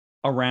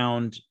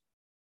around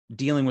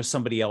dealing with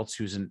somebody else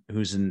who's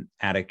an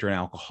addict or an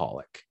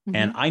alcoholic.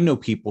 And I know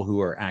people who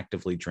are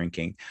actively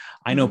drinking.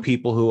 I know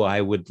people who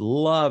I would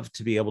love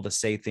to be able to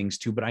say things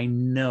to, but I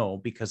know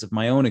because of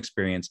my own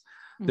experience,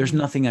 there's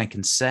nothing I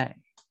can say.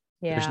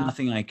 There's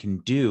nothing I can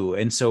do.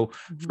 And so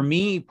for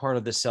me, part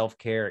of the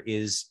self-care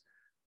is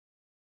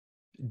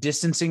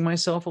distancing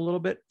myself a little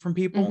bit from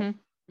people,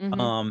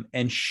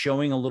 and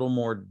showing a little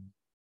more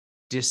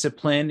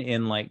discipline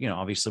in, like, you know,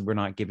 obviously we're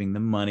not giving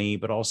them money,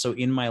 but also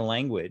in my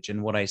language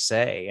and what I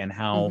say and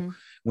how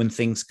when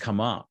things come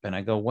up and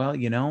I go, well,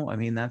 you know, I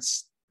mean,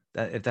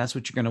 if that's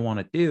what you're going to want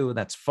to do,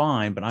 that's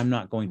fine, but I'm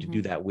not going to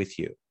do that with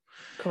you.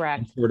 Correct.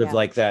 And sort of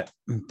like that,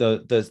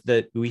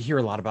 the we hear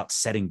a lot about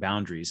setting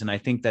boundaries. And I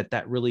think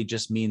that really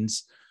just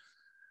means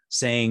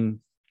saying,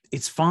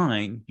 it's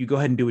fine. You go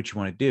ahead and do what you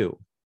want to do.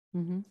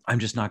 I'm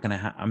just not going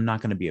to, I'm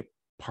not going to be a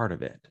part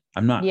of it.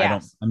 I'm not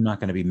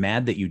going to be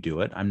mad that you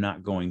do it. I'm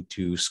not going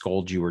to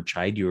scold you or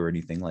chide you or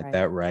anything like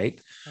that. Right.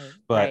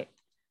 But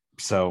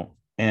so,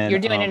 and you're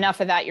doing enough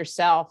of that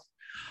yourself.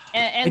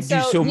 And I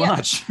do so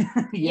much.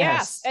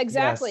 Yes,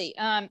 exactly.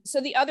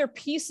 So the other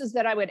pieces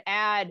that I would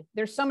add,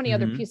 there's so many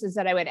other pieces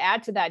that I would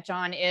add to that,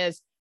 John,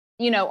 is,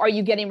 you know, are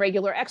you getting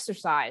regular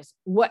exercise?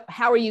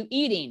 How are you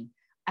eating?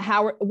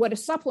 What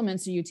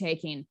supplements are you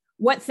taking?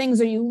 What things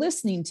are you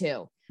listening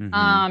to?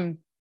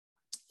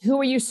 Who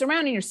are you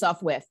surrounding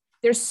yourself with?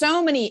 There's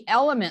so many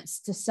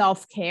elements to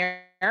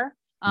self-care.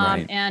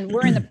 And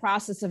we're in the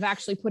process of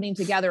actually putting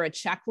together a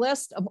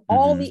checklist of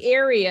all the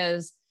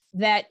areas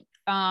that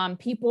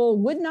people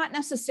would not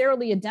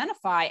necessarily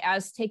identify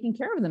as taking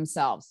care of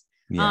themselves,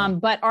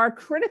 but are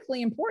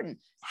critically important.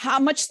 How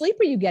much sleep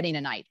are you getting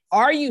a night?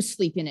 Are you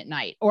sleeping at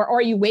night? Or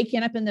are you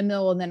waking up in the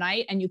middle of the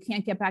night and you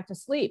can't get back to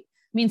sleep?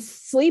 I mean,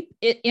 sleep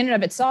in and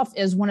of itself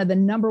is one of the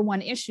number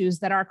one issues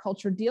that our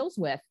culture deals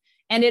with.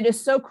 And it is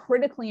so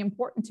critically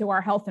important to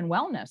our health and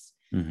wellness.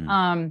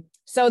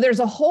 So there's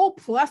a whole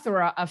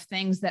plethora of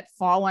things that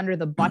fall under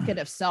the bucket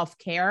of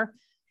self-care,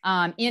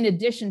 in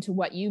addition to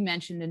what you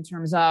mentioned in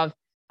terms of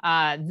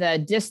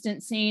the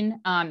distancing,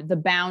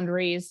 the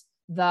boundaries,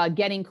 the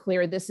getting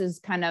clear. This is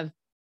kind of,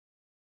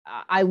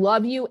 I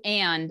love you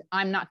and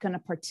I'm not going to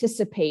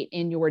participate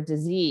in your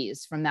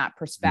disease from that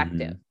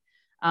perspective.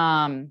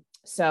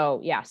 So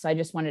yes, I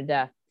just wanted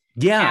to.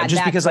 Yeah,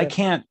 just because I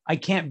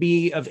can't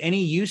be of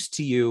any use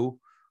to you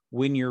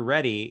when you're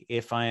ready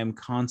if I am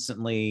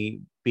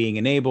constantly being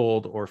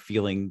enabled or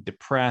feeling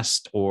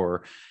depressed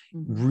or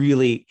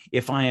really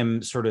if I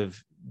am sort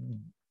of,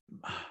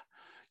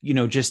 you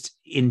know, just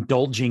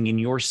indulging in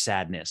your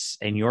sadness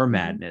and your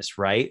madness,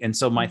 right? And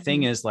so my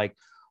thing is like,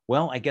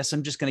 well, I guess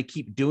I'm just going to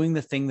keep doing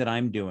the thing that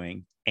I'm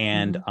doing.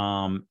 And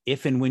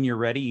if and when you're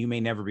ready, you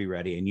may never be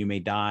ready and you may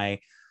die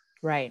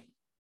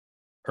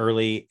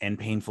early and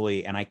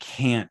painfully. And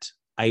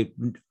I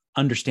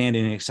understand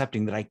and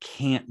accepting that I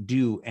can't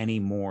do any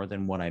more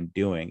than what I'm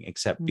doing,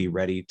 except be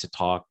ready to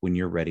talk when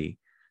you're ready,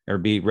 or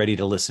be ready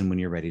to listen when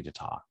you're ready to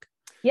talk.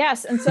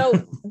 Yes. And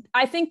so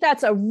I think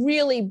that's a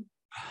really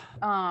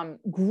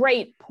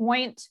great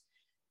point,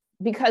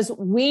 because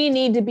we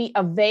need to be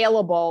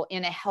available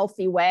in a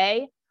healthy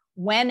way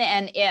when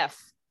and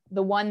if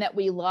the one that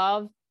we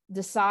love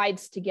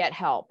decides to get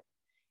help.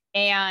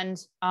 And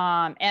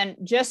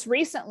just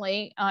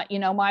recently, you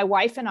know, my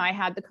wife and I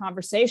had the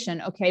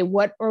conversation, okay,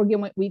 what are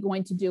we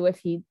going to do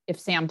if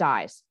Sam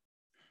dies?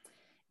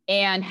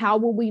 And how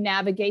will we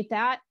navigate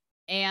that?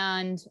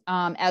 And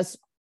as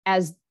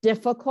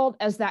difficult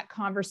as that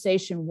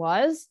conversation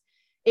was,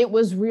 it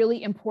was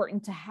really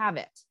important to have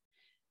it.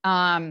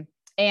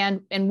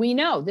 And we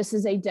know this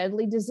is a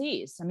deadly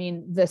disease. I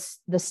mean, the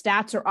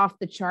stats are off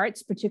the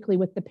charts, particularly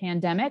with the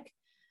pandemic.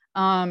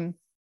 And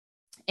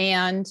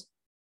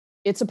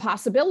it's a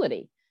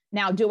possibility.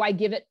 Now, do I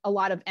give it a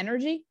lot of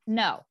energy?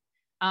 No.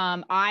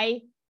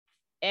 I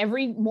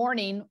every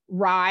morning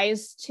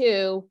rise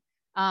to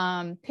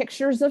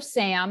pictures of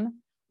Sam,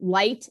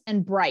 light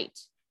and bright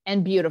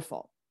and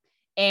beautiful.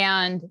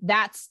 And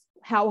that's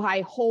how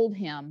I hold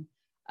him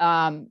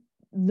the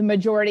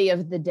majority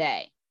of the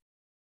day.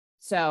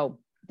 So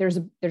there's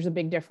a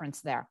big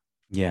difference there.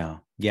 Yeah.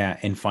 Yeah.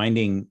 And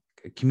finding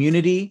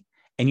community.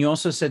 And you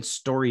also said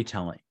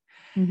storytelling.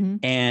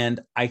 And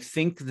I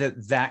think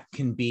that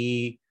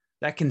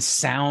can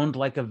sound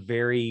like a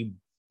very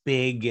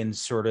big and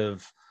sort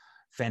of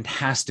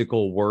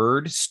fantastical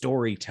word,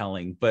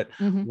 storytelling. But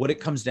what it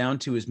comes down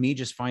to is me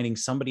just finding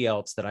somebody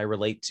else that I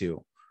relate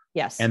to.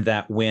 Yes. And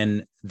that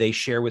when they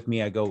share with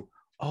me, I go,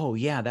 oh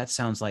yeah, that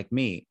sounds like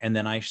me. And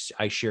then I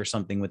share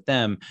something with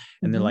them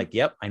and they're like,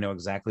 yep, I know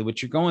exactly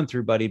what you're going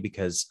through, buddy,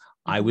 because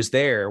I was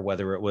there,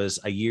 whether it was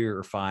a year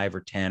or 5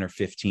 or 10 or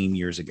 15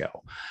 years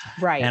ago.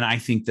 Right. And I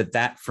think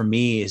that for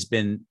me has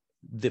been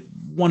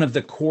one of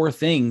the core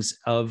things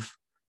of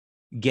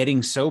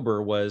getting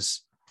sober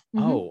was,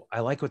 oh, I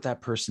like what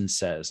that person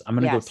says. I'm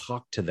going to go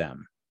talk to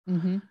them.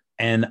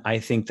 And I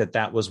think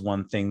that was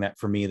one thing that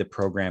for me, the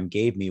program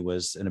gave me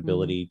was an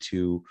ability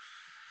to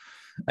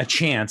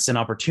an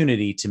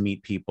opportunity to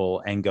meet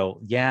people and go,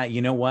 yeah,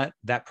 you know what,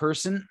 that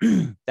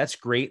person, that's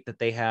great that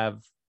they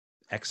have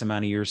X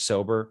amount of years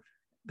sober.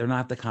 They're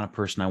not the kind of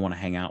person I want to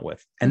hang out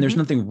with. And there's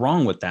nothing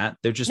wrong with that.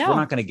 They're just, we're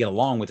not going to get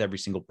along with every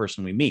single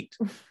person we meet.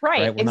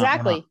 Right?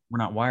 Exactly. We're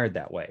not wired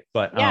that way,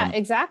 but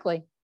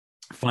exactly.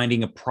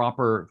 Finding a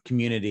proper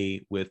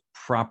community with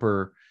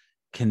proper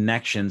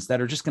connections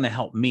that are just going to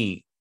help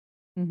me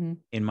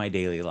in my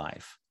daily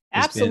life.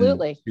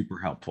 Absolutely. Super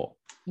helpful.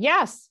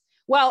 Yes.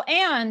 Well,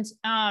 and,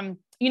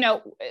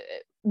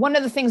 one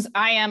of the things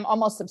I am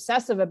almost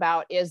obsessive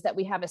about is that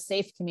we have a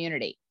safe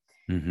community.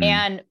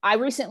 And I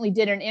recently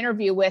did an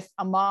interview with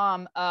a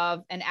mom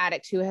of an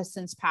addict who has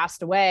since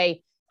passed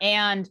away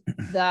and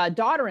the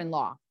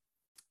daughter-in-law.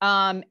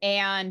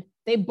 And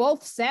they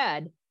both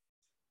said,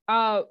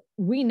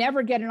 we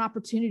never get an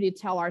opportunity to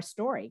tell our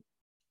story.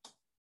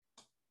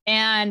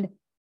 And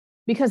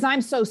because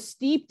I'm so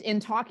steeped in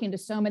talking to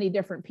so many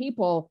different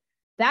people,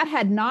 that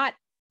had not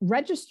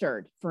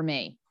registered for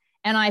me.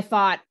 And I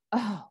thought,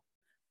 oh,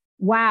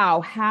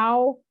 wow,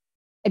 how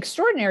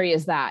extraordinary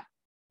is that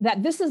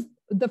this is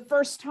the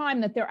first time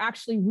that they're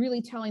actually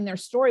really telling their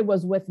story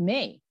was with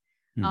me.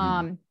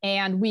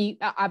 And we,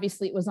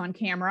 obviously it was on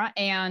camera,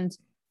 and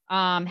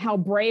how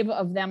brave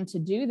of them to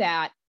do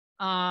that.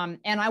 And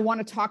I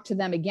want to talk to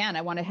them again.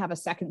 I want to have a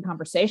second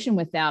conversation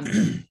with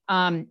them.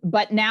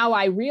 But now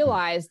I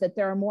realize that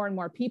there are more and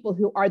more people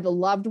who are the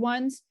loved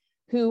ones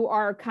who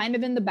are kind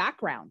of in the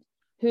background,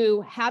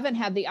 who haven't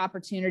had the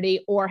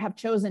opportunity or have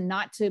chosen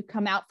not to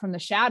come out from the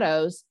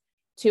shadows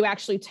to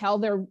actually tell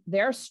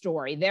their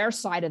story, their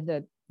side of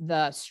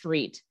the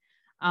street,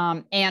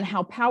 and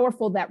how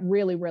powerful that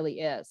really, really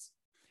is.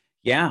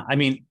 Yeah. I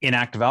mean, in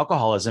active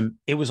alcoholism,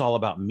 it was all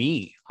about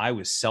me. I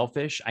was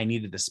selfish. I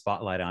needed the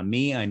spotlight on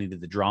me. I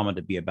needed the drama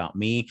to be about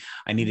me.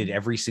 I needed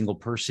every single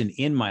person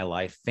in my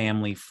life,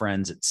 family,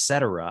 friends,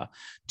 etc.,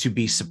 to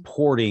be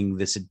supporting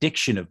this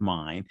addiction of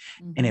mine.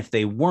 And if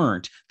they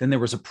weren't, then there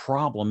was a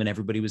problem and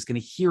everybody was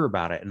going to hear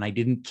about it. And I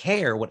didn't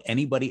care what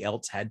anybody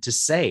else had to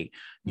say.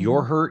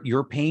 Your hurt,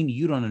 your pain,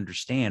 you don't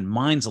understand.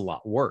 Mine's a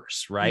lot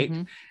worse. Right.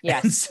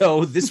 Yes. And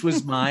so this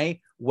was my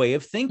way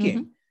of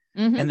thinking.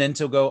 And then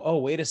to go, oh,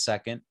 wait a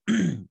second,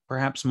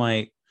 perhaps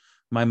my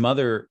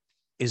mother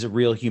is a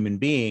real human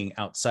being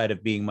outside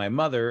of being my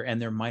mother.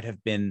 And there might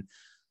have been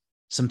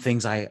some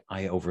things I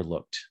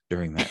overlooked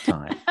during that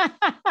time.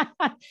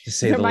 To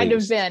say there the might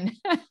least. have been.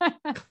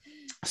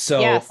 So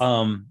Yes.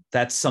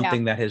 That's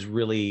something that has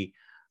really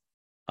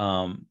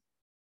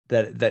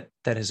that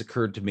has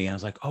occurred to me. I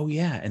was like, oh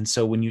yeah. And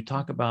so when you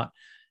talk about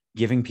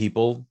giving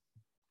people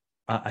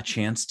a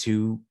chance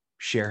to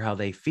share how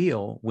they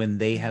feel when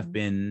they have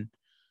been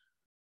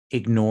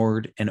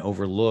ignored and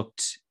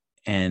overlooked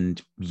and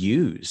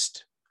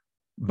used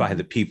by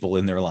the people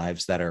in their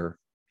lives that are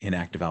in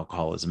active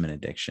alcoholism and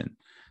addiction.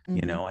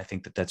 I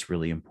think that's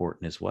really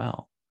important as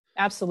well.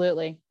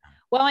 Absolutely.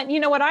 Well,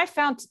 and what I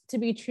found to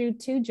be true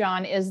too,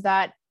 John, is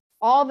that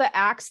all the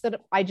acts that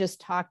I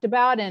just talked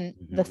about and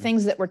the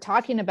things that we're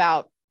talking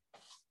about,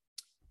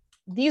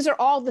 these are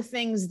all the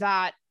things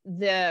that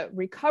the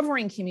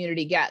recovering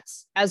community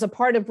gets as a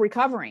part of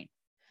recovering.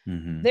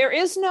 There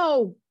is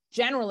no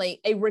generally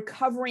a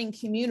recovering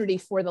community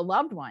for the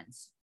loved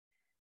ones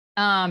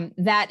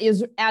that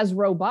is as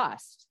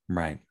robust.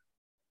 Right.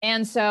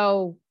 And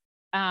so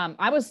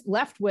I was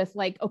left with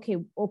like, okay,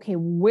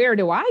 where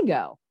do I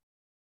go?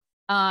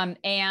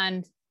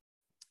 And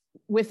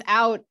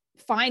without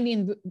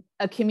finding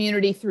a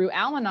community through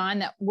Al-Anon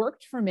that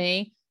worked for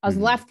me, I was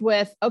left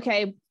with,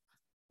 okay,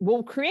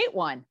 we'll create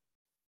one.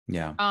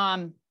 Yeah.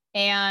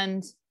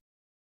 And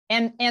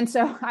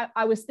so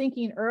I was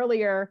thinking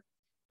earlier,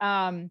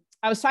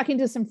 I was talking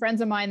to some friends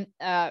of mine,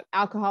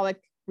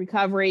 alcoholic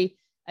recovery,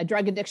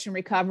 drug addiction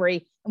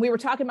recovery, and we were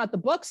talking about the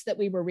books that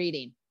we were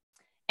reading.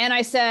 And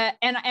I said,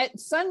 and it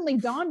suddenly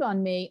dawned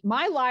on me,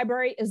 my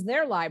library is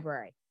their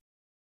library.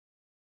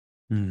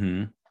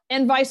 And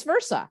vice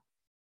versa,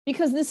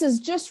 because this is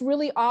just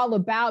really all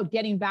about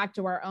getting back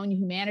to our own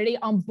humanity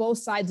on both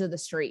sides of the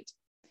street.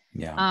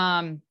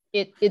 Yeah.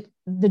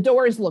 The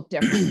doors look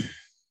different.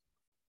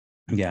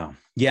 Yeah.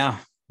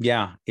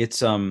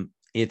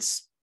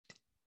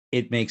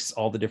 It makes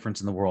all the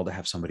difference in the world to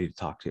have somebody to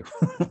talk to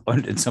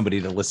and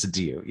somebody to listen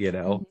to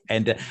you,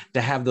 and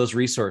to have those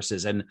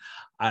resources. And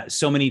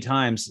so many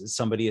times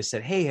somebody has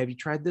said, hey, have you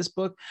tried this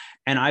book?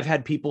 And I've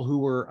had people who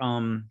were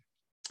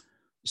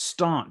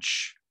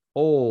staunch,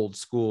 old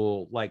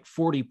school, like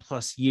 40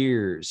 plus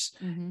years,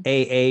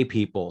 AA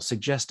people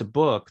suggest a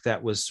book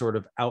that was sort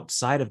of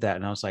outside of that.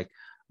 And I was like,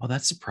 oh,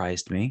 that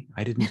surprised me.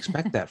 I didn't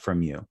expect that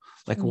from you.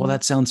 Like, well,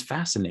 that sounds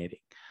fascinating.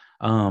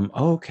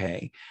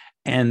 Okay.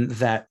 And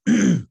that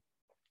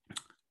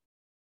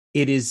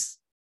it is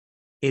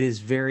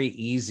very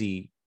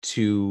easy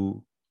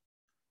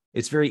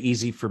it's very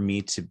easy for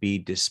me to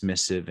be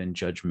dismissive and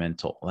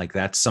judgmental. Like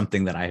that's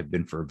something that I have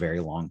been for a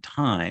very long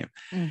time.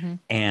 Mm-hmm.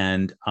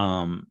 And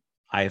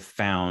I've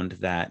found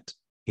that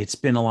it's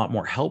been a lot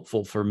more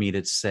helpful for me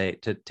to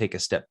take a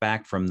step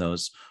back from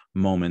those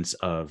moments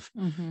of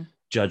mm-hmm.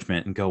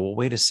 judgment and go, well,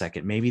 wait a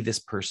second, maybe this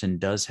person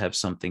does have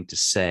something to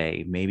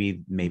say.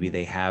 Maybe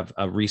they have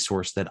a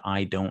resource that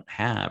I don't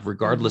have,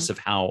 regardless mm-hmm. of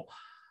how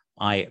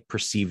I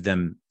perceive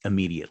them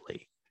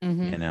immediately,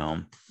 mm-hmm. you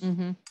know?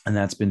 Mm-hmm. And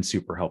that's been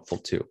super helpful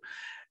too.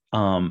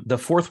 The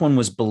fourth one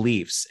was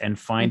beliefs and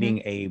finding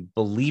mm-hmm. a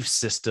belief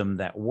system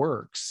that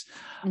works.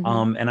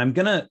 Mm-hmm. And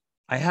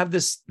I have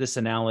this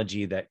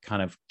analogy that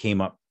kind of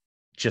came up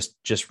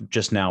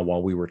just now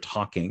while we were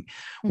talking.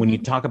 When you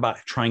talk about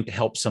trying to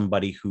help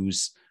somebody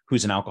who's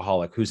an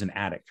alcoholic, who's an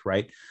addict,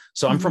 right?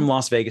 So I'm from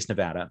Las Vegas,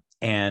 Nevada,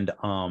 and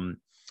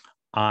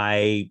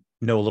I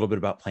know a little bit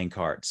about playing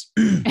cards.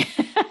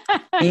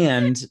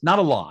 And not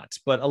a lot,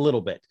 but a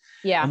little bit.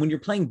 Yeah. And when you're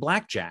playing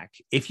blackjack,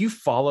 if you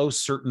follow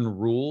certain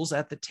rules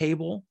at the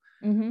table,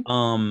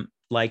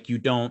 like you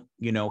don't,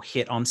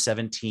 hit on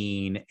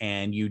 17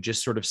 and you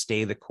just sort of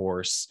stay the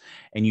course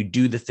and you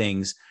do the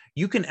things,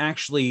 you can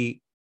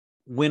actually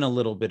win a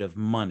little bit of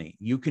money.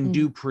 You can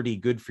do pretty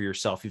good for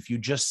yourself if you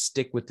just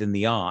stick within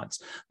the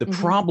odds. The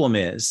problem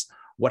is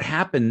what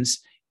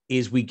happens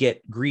is we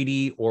get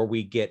greedy or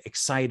we get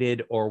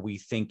excited or we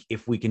think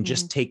if we can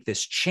just take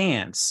this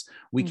chance,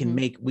 we can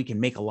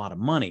make a lot of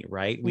money,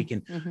 right? We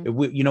can,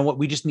 you know what,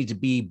 we just need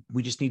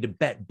to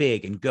bet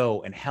big and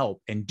go and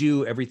help and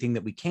do everything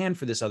that we can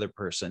for this other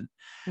person.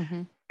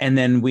 And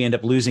then we end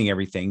up losing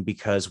everything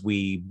because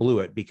we blew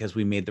it, because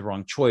we made the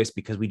wrong choice,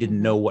 because we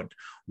didn't know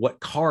what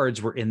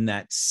cards were in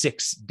that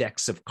 6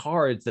 decks of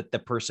cards that the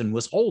person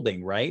was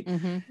holding, right?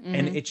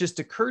 And it just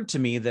occurred to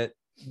me that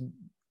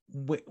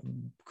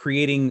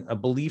creating a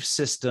belief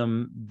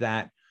system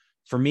that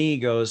for me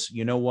goes,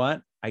 you know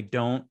what, I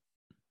don't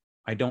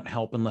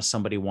help unless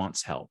somebody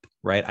wants help,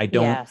 right? I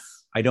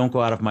don't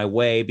go out of my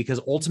way,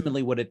 because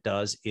ultimately what it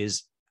does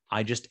is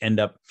I just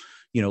end up,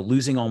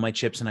 losing all my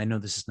chips. And I know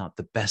this is not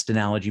the best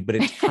analogy, but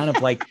it's kind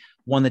of like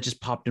one that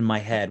just popped in my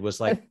head was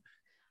like,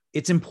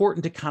 it's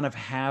important to kind of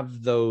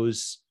have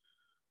those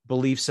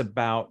beliefs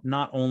about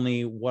not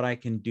only what I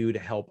can do to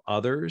help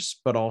others,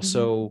 but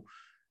also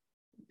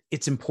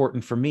it's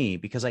important for me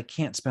because I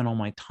can't spend all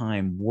my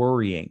time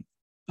worrying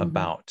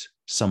about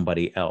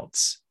somebody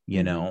else,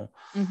 and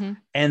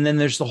then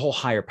there's the whole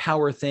higher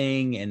power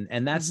thing.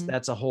 And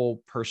that's a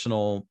whole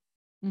personal,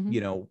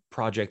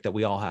 project that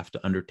we all have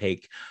to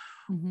undertake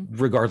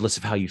regardless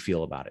of how you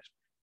feel about it.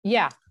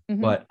 Yeah.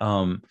 But,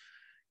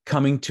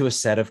 coming to a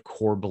set of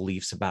core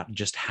beliefs about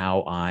just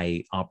how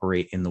I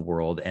operate in the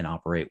world and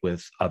operate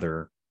with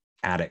other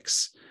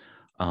addicts,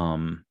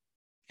 and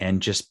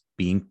just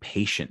being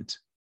patient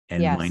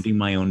and minding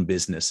my own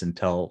business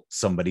until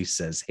somebody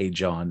says, hey,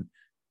 John,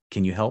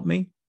 can you help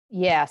me?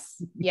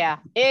 Yes. Yeah,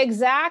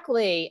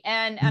 exactly.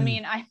 And I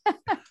mean,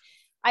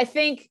 I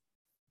think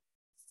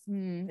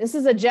this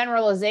is a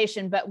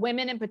generalization, but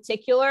women in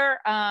particular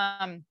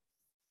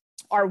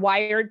are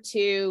wired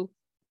to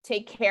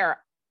take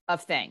care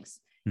of things,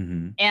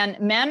 and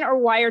men are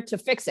wired to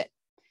fix it.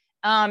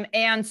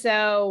 And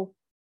so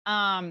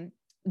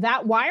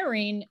that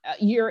wiring,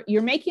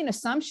 you're making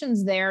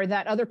assumptions there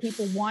that other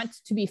people want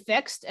to be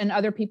fixed and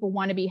other people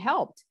want to be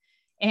helped.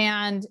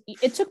 And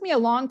it took me a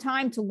long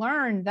time to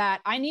learn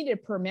that I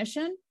needed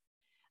permission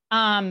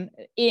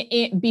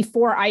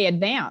before I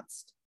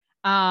advanced,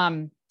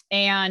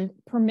 and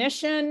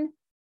permission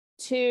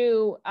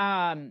to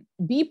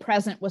be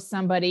present with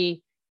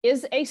somebody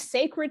is a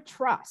sacred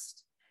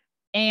trust,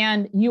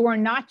 and you are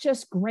not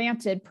just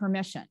granted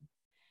permission.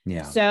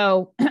 Yeah.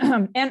 So,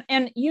 and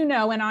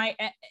I,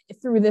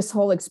 through this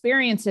whole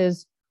experience,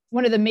 is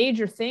one of the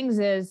major things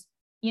is,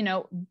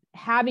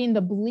 having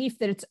the belief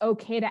that it's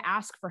okay to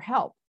ask for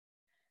help.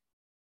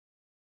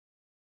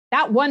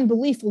 That one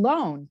belief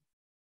alone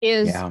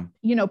is,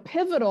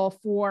 pivotal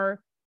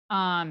for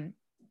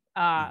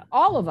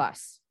all of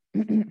us.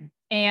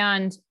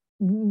 And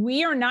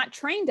we are not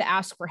trained to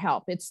ask for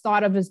help. It's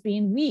thought of as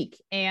being weak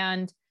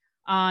and,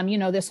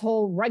 this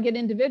whole rugged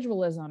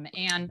individualism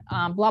and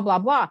blah, blah,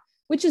 blah,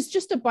 which is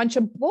just a bunch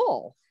of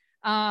bull.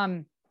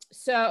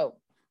 So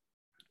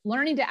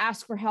learning to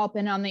ask for help.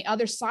 And on the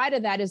other side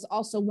of that is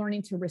also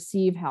learning to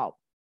receive help,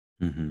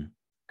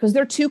 because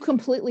they're two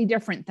completely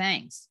different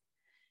things.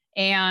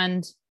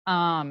 And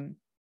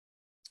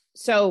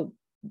so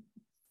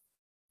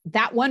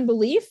that one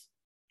belief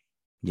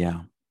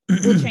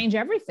will change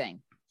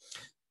everything.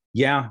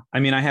 Yeah. I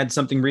mean, I had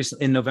something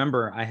recently in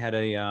November. I had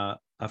a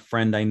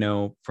friend I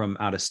know from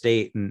out of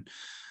state and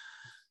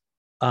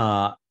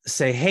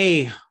say,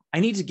 hey, I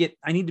need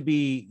to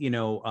be,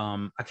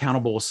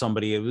 accountable with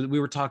somebody. We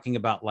were talking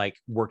about like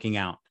working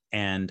out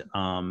and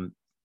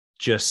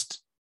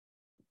just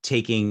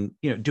taking,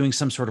 doing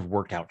some sort of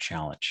workout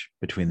challenge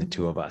between the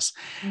two of us.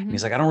 And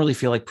he's like, I don't really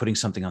feel like putting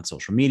something on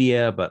social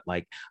media, but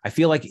like, I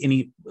feel like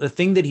the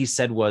thing that he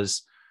said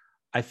was,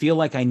 I feel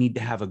like I need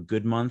to have a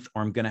good month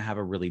or I'm going to have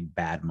a really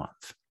bad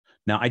month.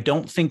 Now, I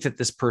don't think that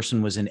this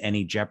person was in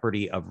any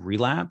jeopardy of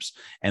relapse.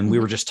 And we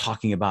were just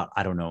talking about,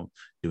 I don't know,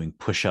 doing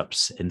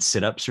push-ups and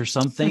sit-ups or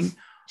something.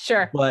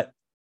 Sure. But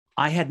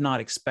I had not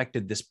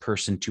expected this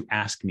person to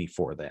ask me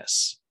for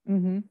this.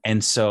 Mm-hmm.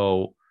 And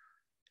so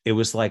it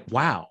was like,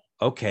 wow,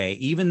 okay,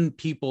 even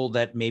people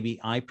that maybe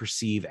I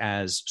perceive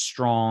as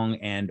strong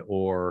and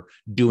or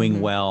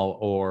doing well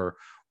or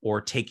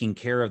taking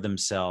care of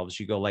themselves,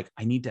 you go like,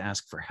 I need to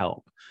ask for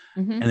help.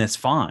 And that's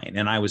fine.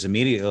 And I was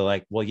immediately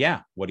like, well,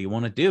 yeah, what do you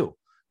want to do?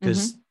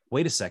 Because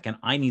wait a second,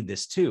 I need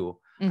this too.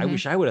 I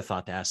wish I would have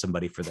thought to ask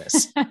somebody for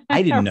this.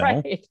 I didn't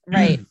know.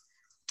 Right.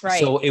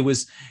 So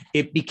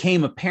it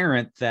became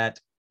apparent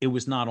that it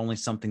was not only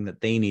something that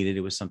they needed,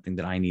 it was something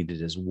that I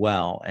needed as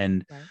well.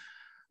 And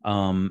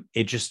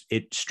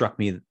it struck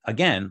me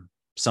again,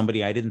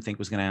 somebody I didn't think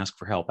was going to ask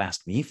for help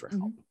asked me for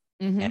help.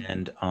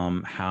 And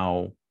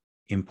how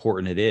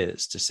important it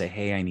is to say,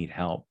 hey, I need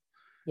help.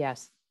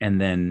 Yes.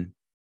 And then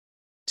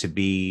to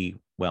be,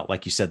 well,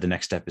 like you said, the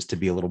next step is to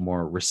be a little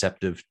more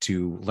receptive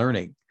to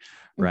learning,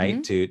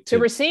 right? To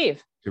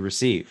receive.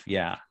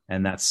 Yeah.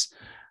 And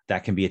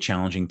that can be a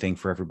challenging thing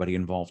for everybody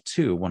involved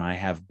too. When I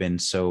have been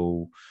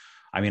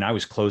I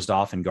was closed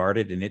off and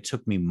guarded, and it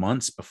took me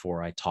months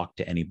before I talked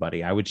to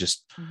anybody. I would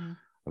I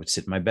would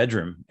sit in my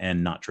bedroom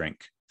and not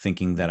drink,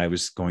 thinking that I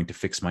was going to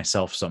fix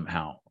myself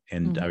somehow.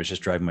 And I was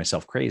just driving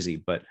myself crazy.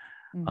 But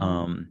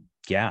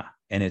yeah.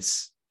 And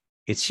it's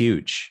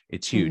huge.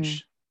 It's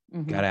huge.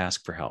 Got to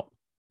ask for help.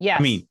 Yes.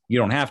 I mean, you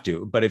don't have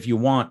to, but if you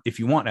want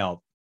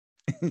help,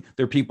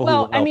 there are people who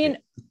will help you.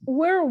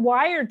 We're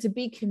wired to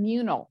be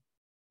communal.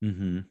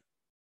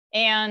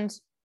 And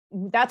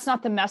that's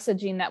not the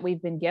messaging that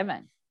we've been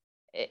given,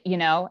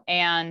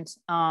 and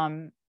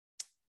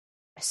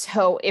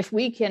so if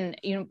we can,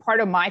 part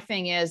of my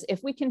thing is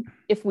if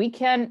we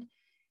can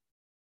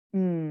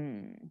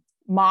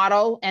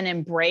model and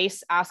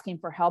embrace asking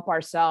for help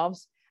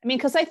ourselves. I mean,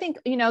 because I think,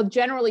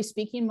 generally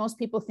speaking, most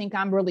people think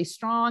I'm really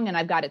strong and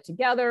I've got it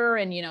together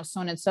and, so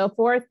on and so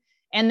forth.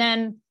 And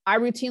then I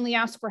routinely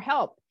ask for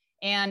help.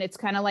 And it's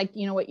kind of like,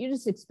 what you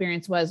just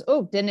experienced was,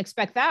 oh, didn't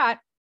expect that.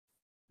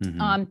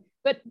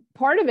 But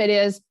part of it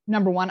is,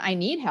 number one, I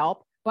need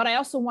help, but I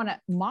also want to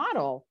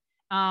model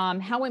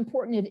how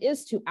important it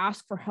is to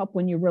ask for help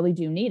when you really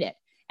do need it.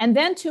 And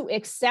then to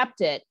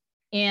accept it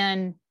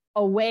in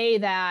a way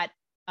that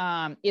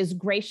is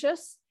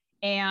gracious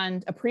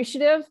and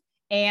appreciative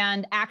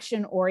and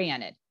action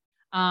oriented.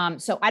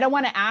 So I don't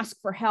want to ask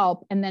for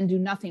help and then do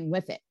nothing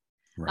with it.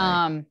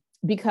 Right.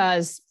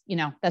 Because,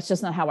 that's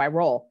just not how I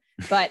roll.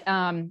 But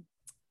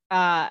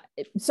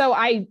so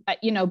I,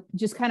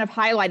 just kind of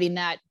highlighting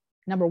that,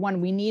 number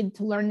one, we need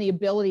to learn the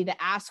ability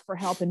to ask for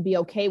help and be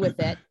okay with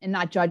it and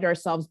not judge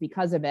ourselves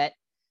because of it.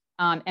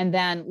 And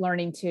then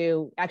learning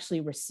to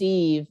actually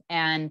receive.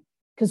 And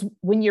because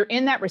when you're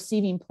in that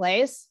receiving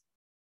place,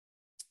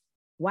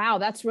 wow,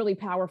 that's really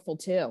powerful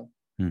too.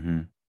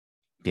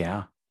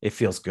 Yeah, it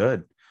feels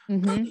good.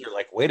 You're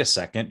like, wait a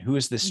second, who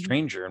is this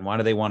stranger and why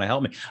do they want to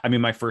help me? I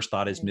mean, my first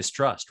thought is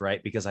mistrust,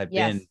 right? Because I've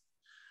been,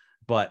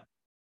 but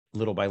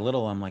little by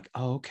little, I'm like,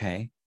 oh,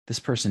 okay, this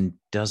person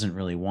doesn't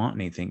really want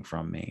anything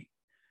from me.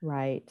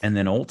 Right. And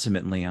then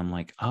ultimately I'm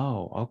like,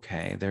 oh,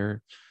 okay,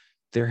 they're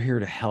here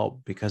to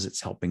help because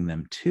it's helping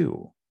them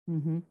too.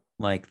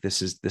 Like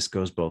this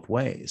goes both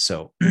ways.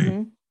 So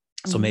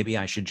so maybe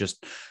I should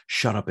just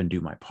shut up and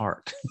do my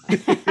part.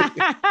 Is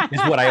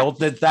what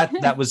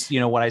that was,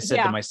 what I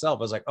said to myself.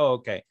 I was like, oh,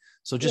 okay.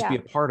 So just be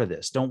a part of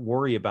this.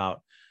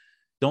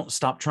 Don't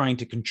stop trying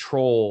to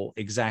control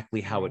exactly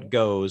how it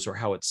goes or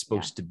how it's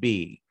supposed to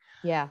be.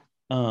 Yeah.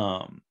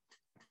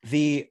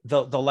 The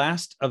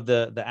last of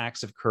the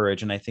acts of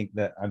courage, and I think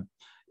that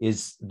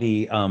is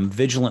the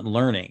vigilant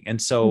learning. And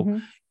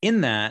so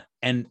in that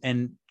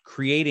and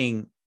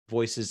creating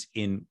voices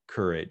in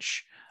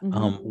courage,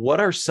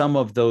 what are some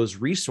of those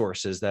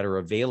resources that are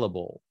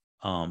available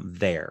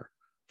there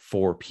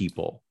for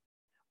people?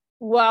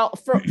 Well,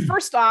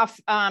 first off,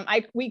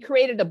 we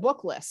created a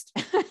book list.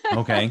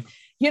 Okay.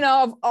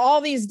 Of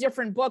all these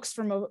different books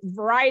from a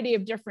variety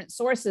of different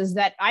sources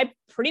that I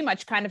pretty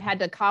much kind of had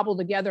to cobble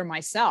together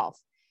myself.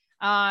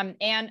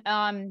 And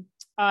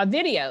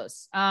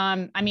videos.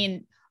 I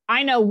mean,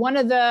 I know one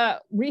of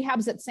the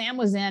rehabs that Sam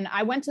was in,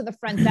 I went to the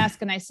front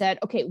desk and I said,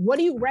 okay, what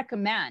do you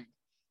recommend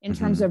in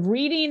terms of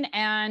reading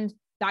and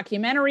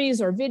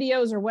documentaries or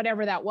videos or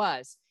whatever that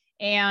was?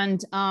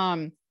 And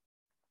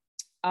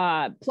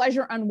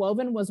Pleasure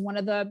Unwoven was one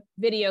of the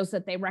videos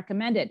that they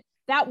recommended.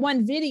 That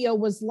one video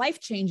was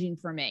life-changing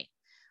for me.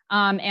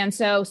 And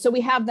so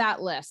we have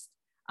that list.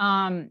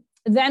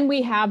 Then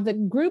we have the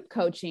group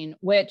coaching,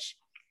 which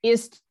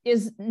is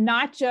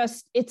not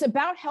just, it's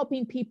about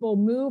helping people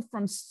move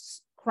from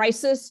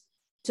crisis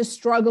to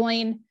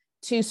struggling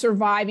to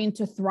surviving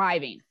to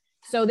thriving.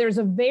 So there's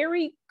a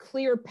very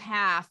clear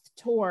path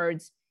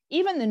towards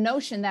even the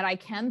notion that I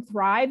can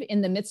thrive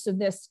in the midst of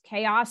this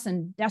chaos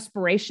and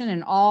desperation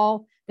and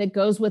all that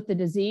goes with the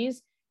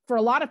disease. For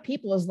a lot of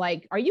people is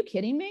like, are you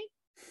kidding me?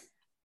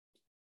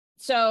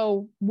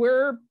 so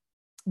we're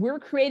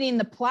creating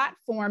the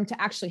platform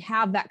to actually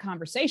have that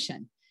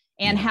conversation.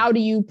 And how do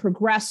you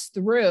progress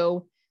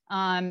through?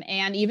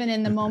 And even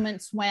in the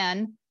moments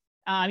when,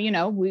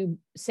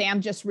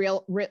 Sam just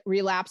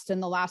relapsed in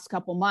the last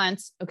couple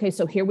months. Okay,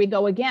 so here we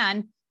go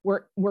again.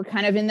 We're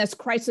kind of in this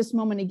crisis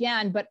moment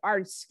again, but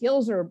our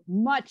skills are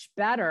much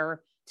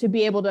better to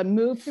be able to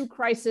move through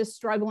crisis,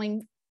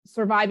 struggling,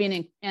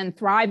 surviving, and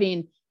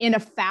thriving in a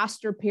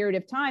faster period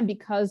of time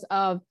because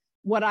of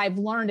what I've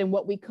learned and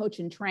what we coach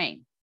and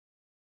train.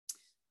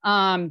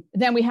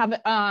 Then we have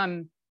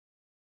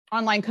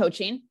online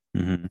coaching,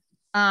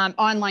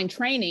 online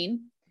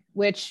training,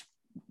 which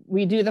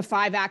we do the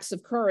 5 acts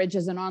of courage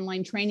as an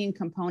online training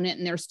component.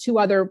 And there's 2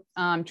 other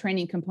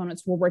training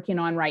components we're working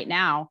on right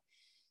now.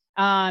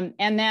 And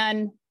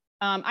then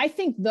I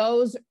think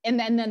those, and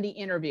then the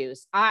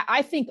interviews,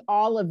 I think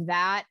all of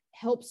that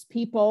helps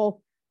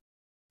people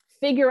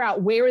figure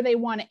out where they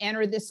want to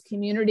enter this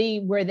community,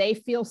 where they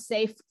feel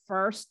safe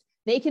first.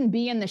 They can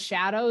be in the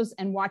shadows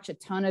and watch a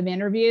ton of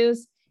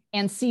interviews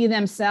and see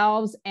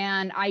themselves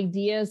and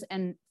ideas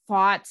and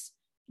thoughts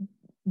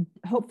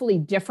hopefully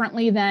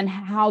differently than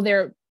how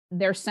they're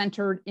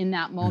centered in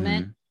that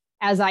moment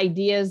as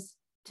ideas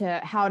to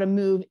how to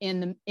move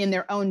in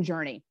their own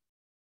journey.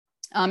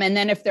 And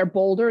then if they're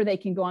bolder, they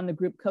can go on the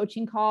group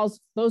coaching calls.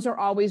 Those are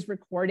always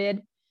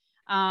recorded.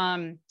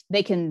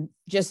 They can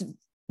just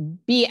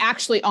be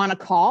actually on a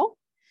call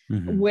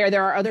where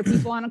there are other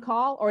people on a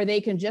call, or they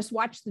can just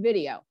watch the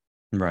video.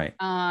 Right.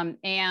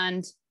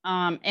 And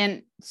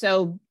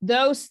so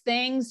those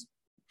things,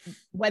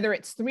 whether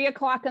it's 3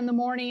 o'clock in the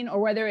morning or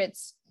whether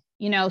it's,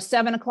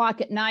 7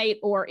 o'clock at night,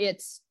 or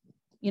it's,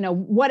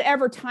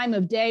 whatever time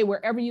of day,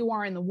 wherever you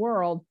are in the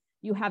world,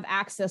 you have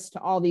access to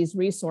all these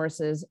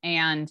resources.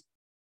 And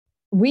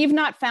we've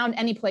not found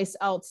any place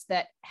else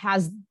that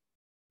has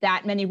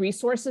that many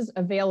resources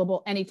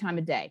available any time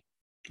of day.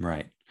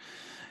 Right.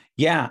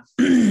 Yeah.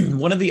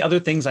 One of the other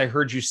things I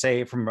heard you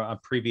say from a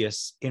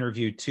previous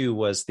interview too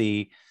was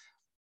you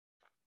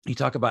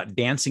talk about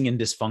dancing in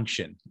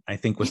dysfunction, I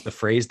think was the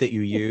phrase that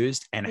you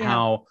used, and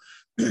how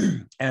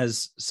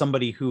as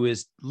somebody who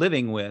is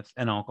living with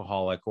an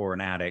alcoholic or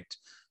an addict,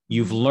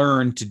 you've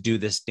learned to do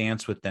this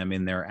dance with them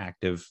in their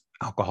active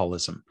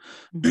alcoholism.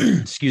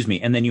 Excuse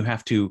me. And then you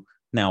have to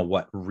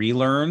now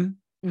relearn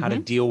how to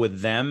deal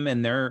with them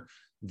and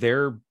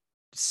their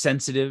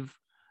sensitive,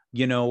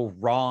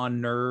 raw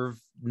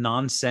nerve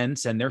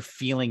nonsense, and they're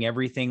feeling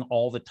everything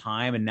all the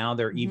time. And now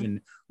they're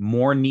even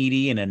more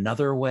needy in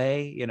another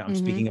way. I'm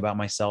speaking about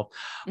myself.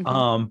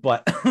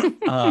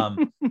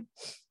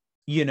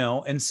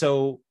 And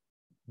so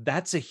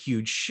that's a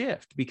huge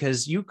shift,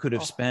 because you could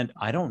have spent,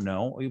 I don't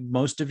know,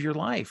 most of your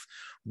life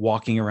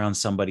walking around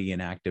somebody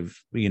in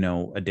active,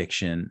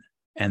 addiction,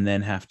 and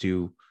then have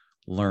to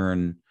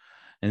learn.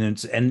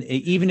 And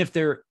even if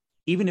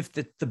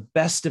the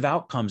best of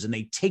outcomes and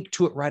they take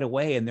to it right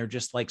away and they're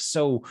just like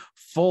so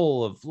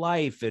full of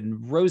life and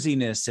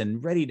rosiness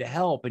and ready to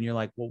help. And you're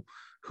like, well,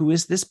 who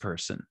is this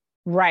person?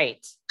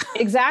 Right.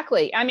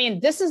 Exactly. I mean,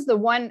 this is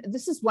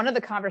one of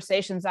the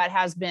conversations that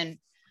has been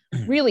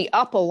really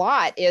up a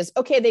lot is,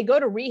 okay, they go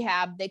to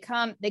rehab, they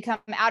come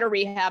out of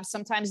rehab.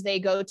 Sometimes they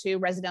go to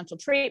residential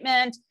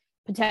treatment,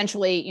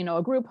 potentially,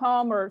 a group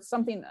home or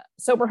something,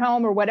 sober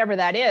home or whatever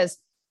that is.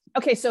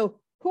 Okay. So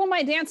who am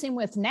I dancing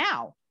with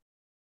now?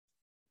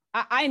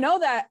 I know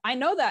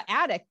the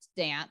addict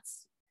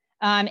dance,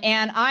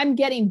 and I'm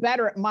getting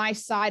better at my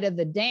side of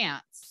the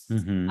dance.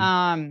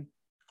 And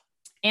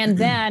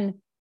then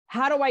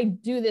how do I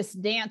do this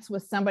dance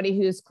with somebody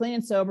who's clean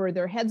and sober,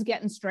 their head's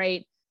getting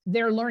straight,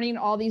 they're learning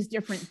all these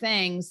different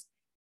things.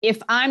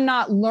 If I'm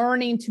not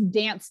learning to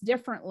dance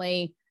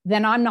differently,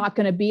 then I'm not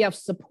going to be of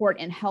support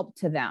and help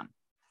to them.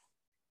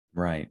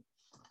 Right.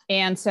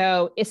 And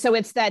so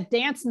it's that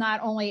dance,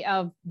 not only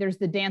of there's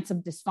the dance of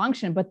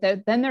dysfunction, but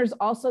then there's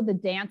also the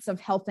dance of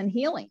health and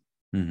healing.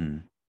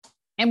 And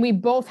we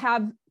both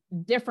have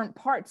different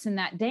parts in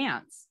that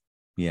dance.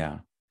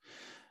 Yeah.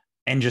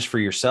 And just for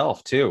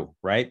yourself too,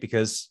 right?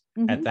 Because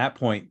at that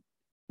point,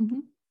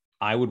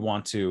 I would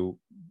want to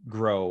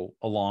grow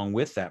along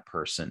with that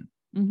person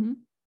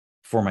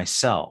for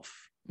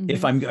myself.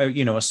 If I'm,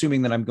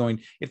 assuming that I'm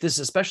going,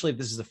 especially if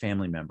this is a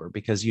family member,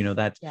 because,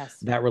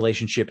 that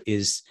relationship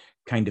is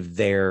kind of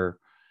there,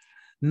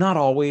 not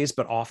always,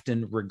 but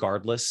often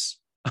regardless.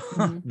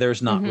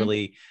 There's not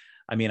really,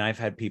 I've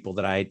had people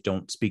that I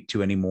don't speak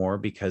to anymore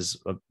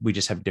because we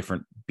just have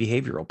different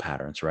behavioral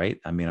patterns, right?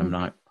 I'm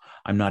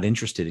not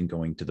interested in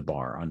going to the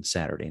bar on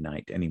Saturday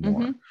night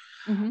anymore.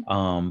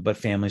 But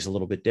family's a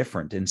little bit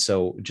different. And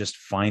so just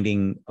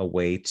finding a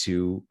way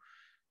to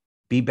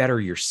be better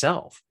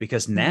yourself,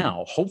 because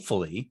now,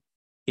 hopefully,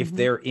 if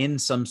they're in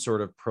some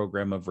sort of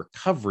program of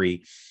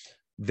recovery,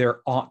 there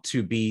ought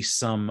to be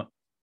some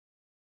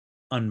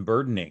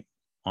unburdening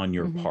on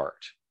your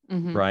part.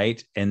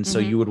 Right. And so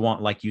you would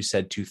want, like you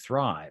said, to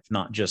thrive,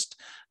 not just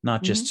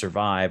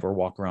survive or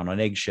walk around on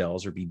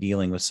eggshells or be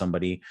dealing with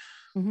somebody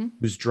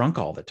who's drunk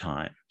all the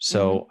time.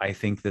 So I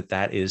think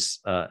that is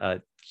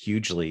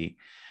hugely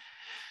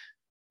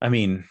I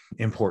mean,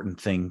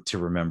 important thing to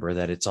remember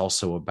that it's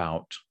also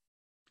about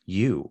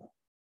you.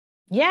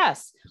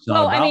 Yes. It's not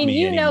Well, I about mean,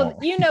 me anymore.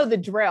 you know the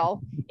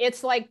drill.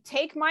 It's like,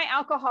 take my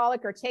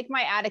alcoholic or take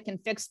my addict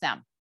and fix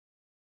them.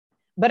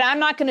 But I'm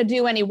not going to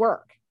do any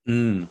work.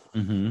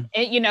 Mm-hmm.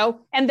 And, you know,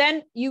 and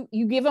then you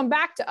give them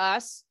back to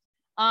us,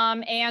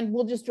 and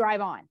we'll just drive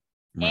on.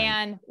 Right.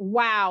 And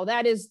wow,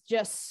 that is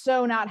just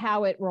so not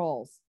how it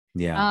rolls.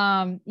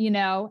 Yeah. You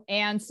know,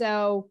 and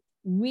so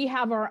we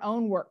have our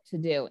own work to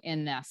do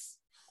in this.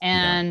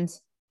 And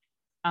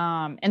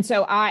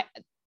so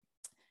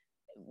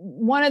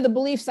one of the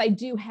beliefs I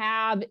do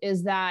have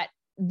is that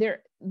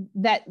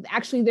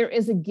actually there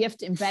is a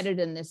gift embedded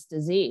in this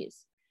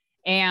disease.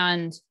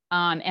 And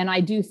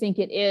I do think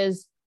it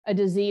is a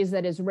disease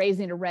that is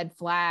raising a red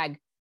flag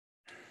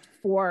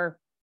for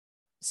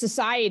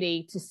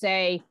society to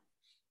say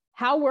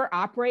how we're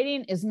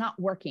operating is not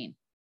working.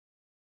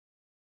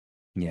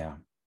 Yeah.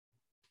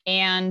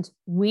 And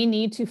we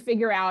need to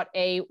figure out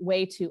a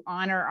way to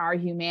honor our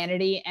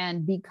humanity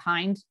and be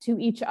kind to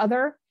each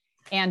other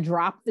and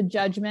drop the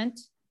judgment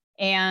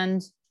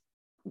and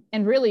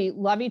really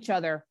love each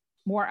other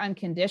more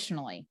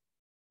unconditionally.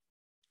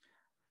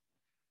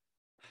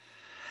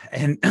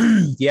 And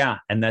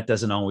and that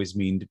doesn't always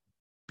mean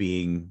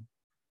being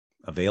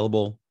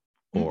available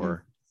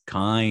or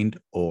kind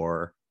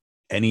or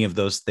any of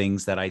those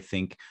things that I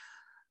think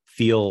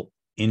feel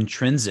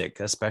intrinsic,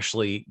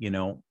 especially, you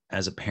know,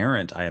 as a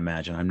parent. I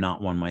imagine I'm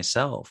not one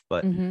myself,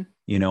 but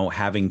you know,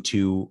 having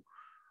to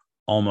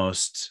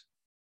almost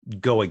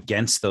go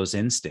against those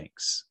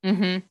instincts,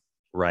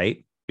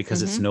 right?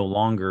 Because it's no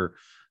longer,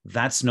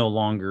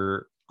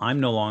 I'm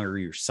no longer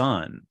your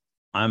son.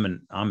 I'm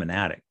an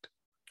addict.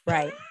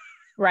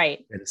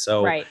 Right. And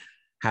so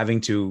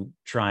having to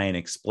try and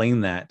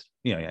explain that,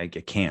 you know, I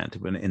can't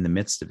in the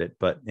midst of it,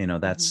 but you know,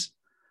 that's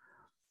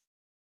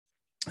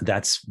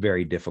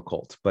very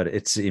difficult, but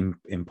it's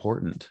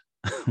important.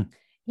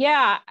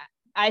 Yeah.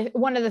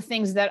 One of the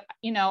things that,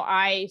 you know,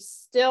 I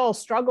still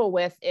struggle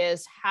with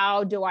is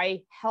how do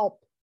I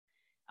help?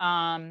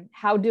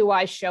 How do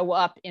I show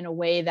up in a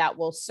way that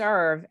will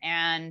serve?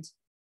 And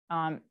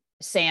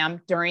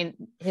Sam, during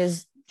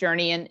his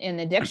journey in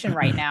addiction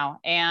right now.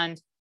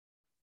 And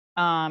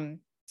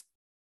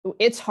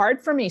it's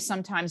hard for me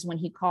sometimes when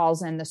he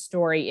calls and the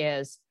story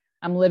is,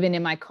 I'm living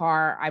in my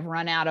car. I've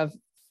run out of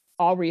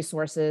all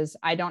resources.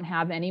 I don't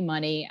have any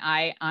money.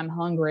 I'm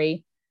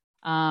hungry,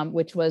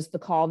 which was the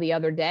call the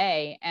other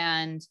day.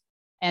 And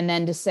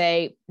then to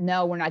say,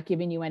 no, we're not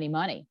giving you any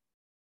money.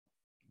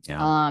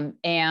 Yeah.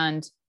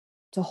 And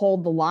to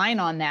hold the line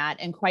on that.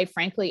 And quite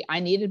frankly, I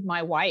needed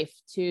my wife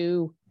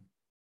to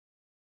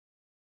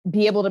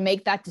be able to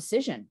make that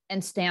decision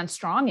and stand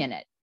strong in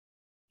it.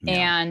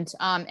 Yeah.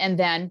 And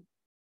then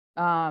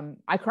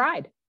I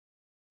cried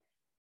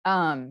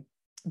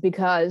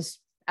because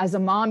as a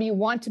mom, you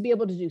want to be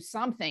able to do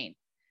something.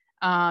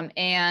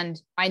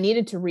 And I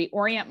needed to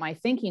reorient my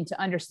thinking to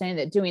understand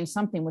that doing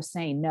something was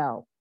saying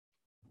no.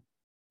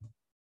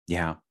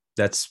 Yeah,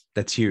 that's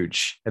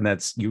huge.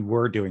 And you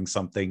were doing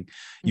something,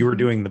 you were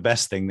doing the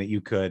best thing that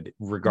you could,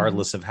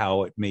 regardless of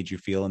how it made you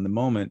feel in the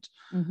moment.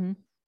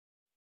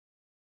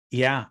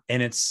 Yeah.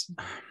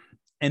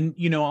 And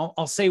you know,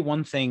 I'll say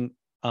one thing,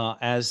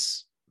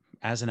 as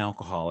an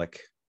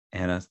alcoholic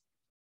and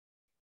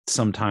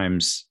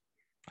sometimes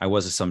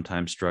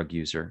drug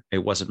user. It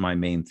wasn't my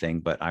main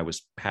thing, but I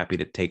was happy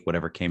to take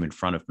whatever came in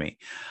front of me.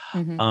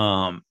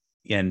 And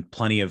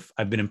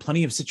I've been in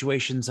plenty of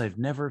situations I've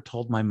never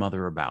told my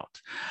mother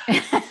about.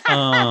 But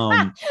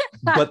I'm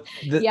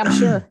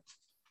sure.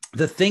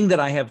 The thing that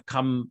I have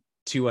come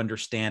to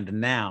understand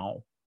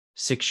now,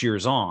 6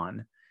 years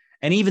on,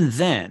 and even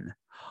then,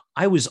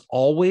 I was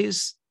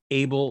always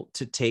able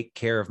to take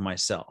care of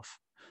myself.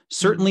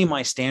 Certainly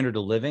my standard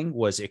of living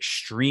was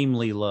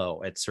extremely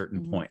low at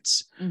certain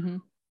points,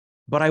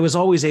 but I was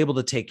always able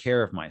to take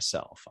care of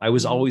myself. I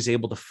was always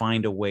able to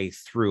find a way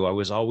through. I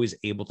was always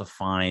able to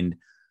find,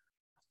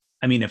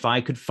 I mean, if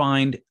I could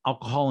find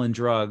alcohol and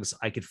drugs,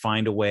 I could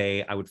find a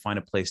way. I would find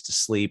a place to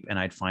sleep and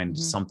I'd find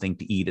something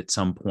to eat at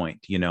some point,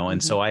 you know?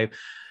 And so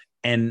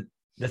and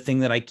the thing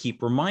that I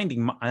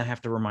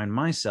have to remind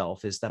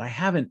myself is that I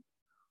haven't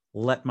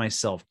let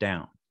myself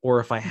down, or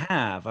if I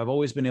have, I've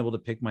always been able to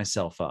pick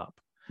myself up.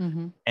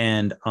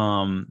 And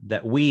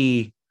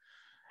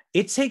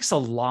it takes a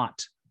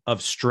lot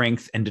of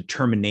strength and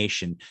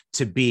determination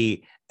to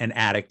be an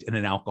addict and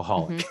an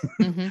alcoholic.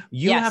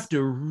 You have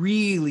to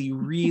really,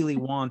 really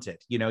want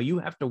it. You know, you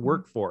have to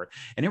work for it.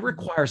 And it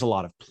requires a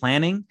lot of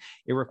planning.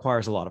 It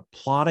requires a lot of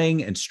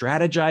plotting and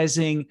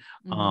strategizing,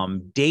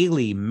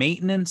 daily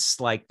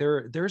maintenance. Like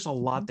there's a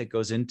lot that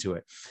goes into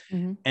it.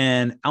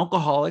 And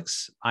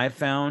alcoholics, I've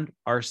found,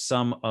 are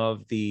some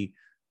of the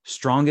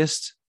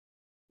strongest,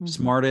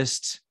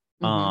 smartest,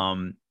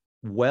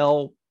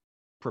 well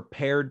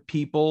prepared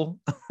people.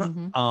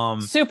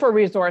 Super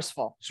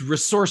resourceful.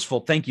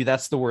 Thank you.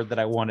 That's the word that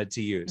I wanted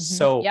to use.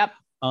 So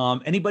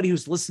anybody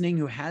who's listening,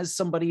 who has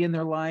somebody in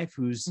their life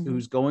who's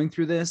going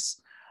through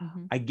this,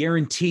 I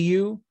guarantee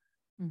you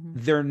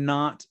they're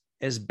not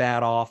as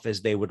bad off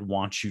as they would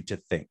want you to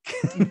think,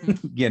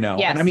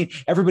 Yes. And I mean,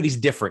 everybody's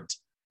different,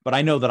 but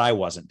I know that I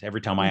wasn't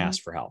every time I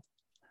asked for help.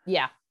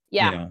 Yeah.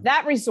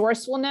 That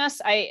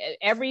resourcefulness,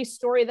 every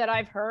story that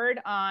I've heard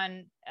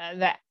on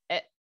the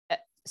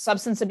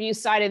substance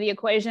abuse side of the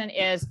equation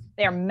is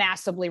they're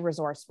massively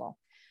resourceful,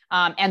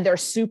 and they're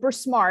super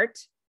smart.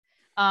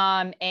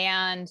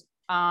 And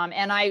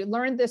I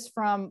learned this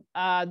from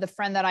the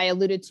friend that I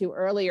alluded to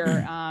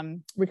earlier,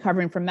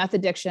 recovering from meth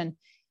addiction.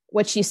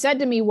 What she said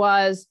to me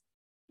was,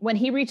 when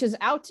he reaches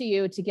out to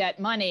you to get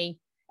money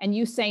and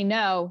you say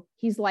no,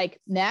 he's like,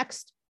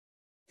 next.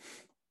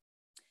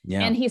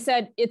 Yeah. And he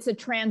said, it's a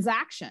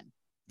transaction.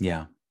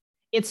 Yeah.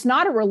 It's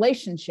not a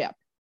relationship.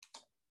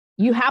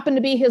 You happen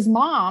to be his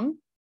mom,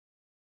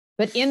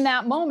 but in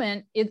that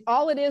moment,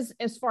 all it is,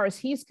 as far as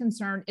he's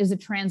concerned, is a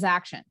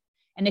transaction.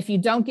 And if you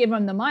don't give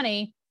him the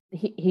money,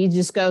 he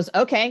just goes,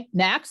 okay,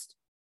 next.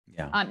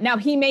 Yeah. Now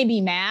he may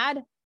be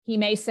mad. He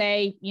may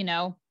say,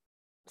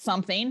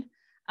 something.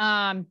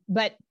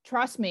 But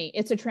trust me,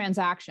 it's a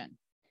transaction.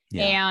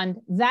 Yeah.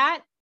 And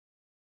that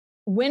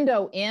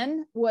window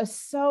in was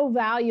so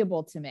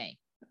valuable to me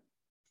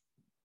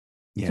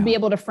to be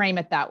able to frame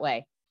it that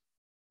way.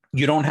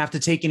 You don't have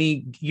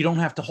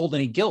to hold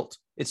any guilt.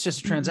 It's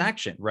just a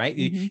transaction, right?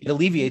 It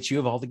alleviates you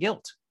of all the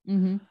guilt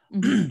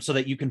so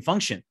that you can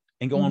function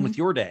and go on with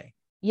your day.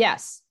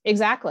 Yes,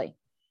 exactly.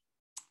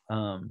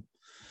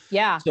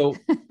 Yeah. So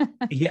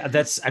yeah,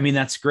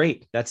 that's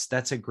great.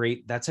 That's a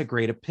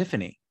great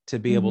epiphany to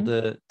be able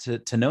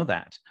to know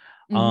that.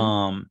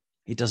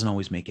 It doesn't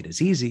always make it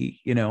as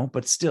easy,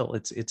 but still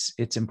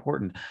it's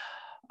important.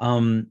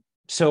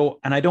 So,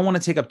 and I don't want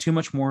to take up too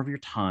much more of your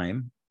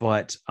time,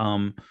 but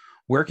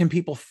where can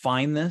people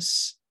find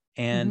this?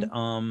 And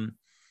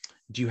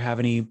do you have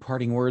any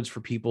parting words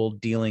for people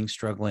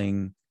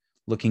struggling,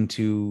 looking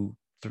to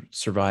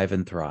survive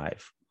and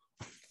thrive?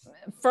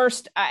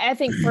 First, I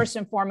think first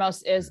and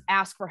foremost is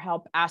ask for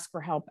help, ask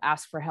for help,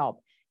 ask for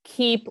help.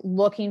 Keep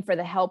looking for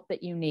the help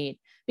that you need,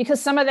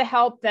 because some of the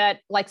help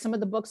like some of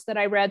the books that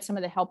I read, some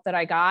of the help that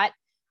I got,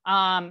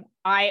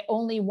 I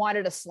only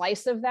wanted a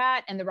slice of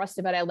that, and the rest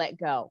of it I let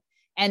go.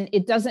 And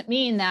it doesn't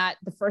mean that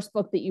the first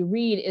book that you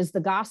read is the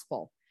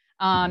gospel.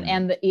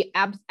 And the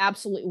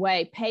absolute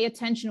way. Pay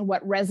attention to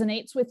what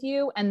resonates with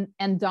you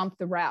and dump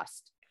the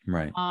rest.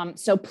 Right.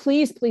 So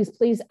please, please,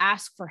 please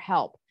ask for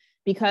help,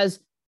 because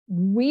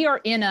we are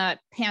in a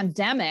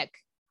pandemic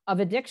of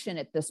addiction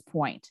at this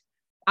point.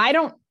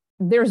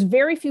 There's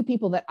very few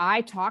people that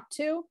I talk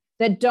to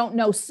that don't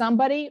know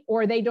somebody,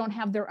 or they don't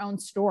have their own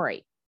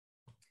story.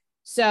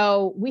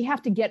 So we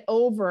have to get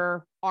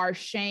over our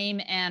shame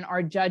and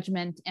our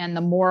judgment and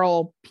the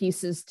moral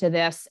pieces to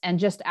this and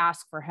just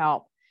ask for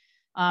help.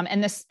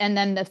 And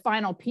then the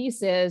final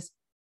piece is,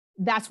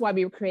 that's why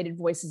we created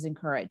Voices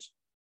Encourage,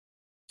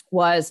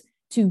 was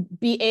to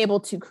be able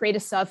to create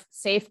a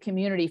safe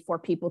community for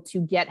people to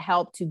get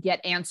help, to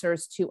get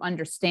answers, to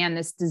understand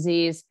this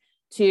disease,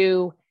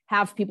 to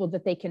have people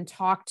that they can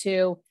talk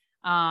to,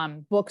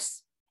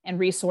 books and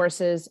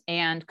resources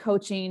and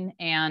coaching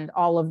and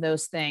all of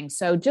those things.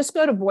 So just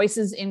go to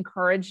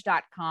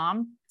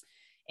voicesencourage.com,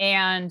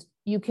 and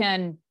you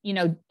can,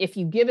 if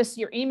you give us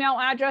your email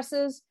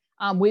addresses,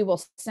 we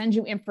will send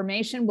you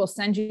information. We'll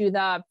send you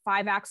the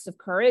 5 Acts of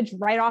Courage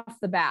right off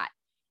the bat.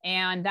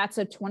 And that's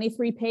a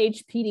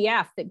 23-page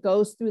PDF that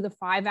goes through the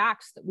 5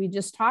 acts that we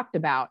just talked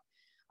about.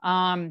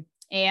 And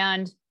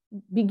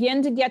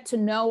begin to get to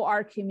know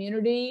our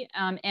community.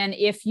 And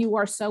if you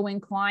are so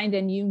inclined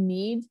and you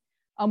need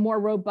a more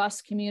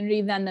robust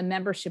community, then the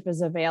membership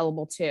is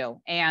available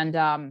too.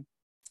 And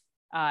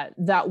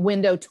that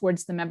window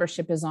towards the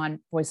membership is on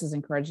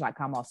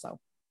voicesencourage.com also.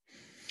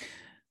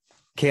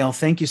 Kale,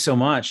 thank you so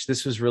much.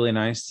 This was really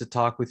nice to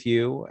talk with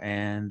you.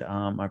 And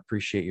I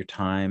appreciate your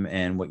time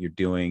and what you're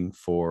doing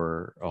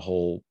for a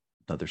whole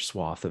other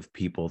swath of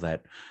people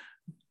that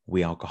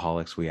we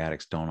alcoholics, we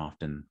addicts don't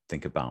often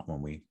think about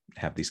when we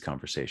have these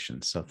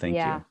conversations. So thank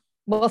you.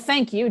 Well,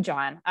 thank you,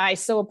 John. I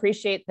so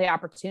appreciate the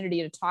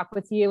opportunity to talk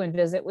with you and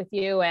visit with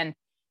you and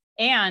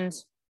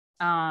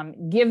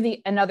give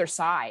another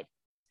side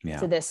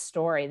to this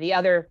story. The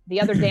other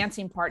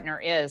dancing partner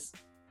is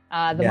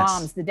the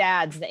moms, the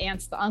dads, the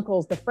aunts, the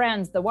uncles, the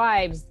friends, the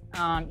wives,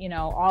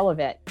 all of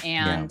it.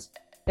 And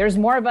there's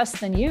more of us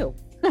than you.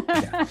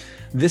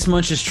 This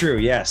much is true.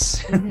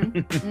 Yes.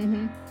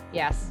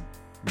 Yes.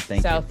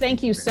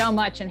 Thank you so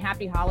much, and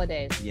happy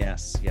holidays.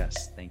 Yes.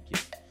 Thank you.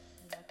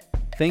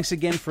 Thanks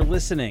again for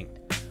listening.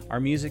 Our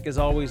music, as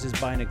always, is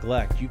by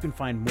Neglect. You can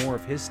find more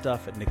of his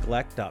stuff at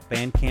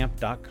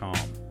neglect.bandcamp.com.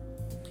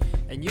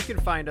 And you can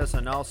find us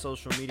on all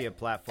social media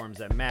platforms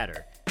that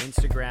matter: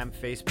 Instagram,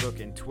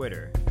 Facebook, and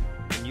Twitter.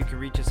 And you can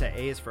reach us at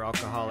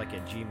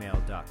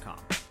aisforalcoholic@gmail.com.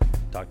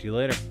 Talk to you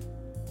later.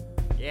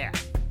 Yeah.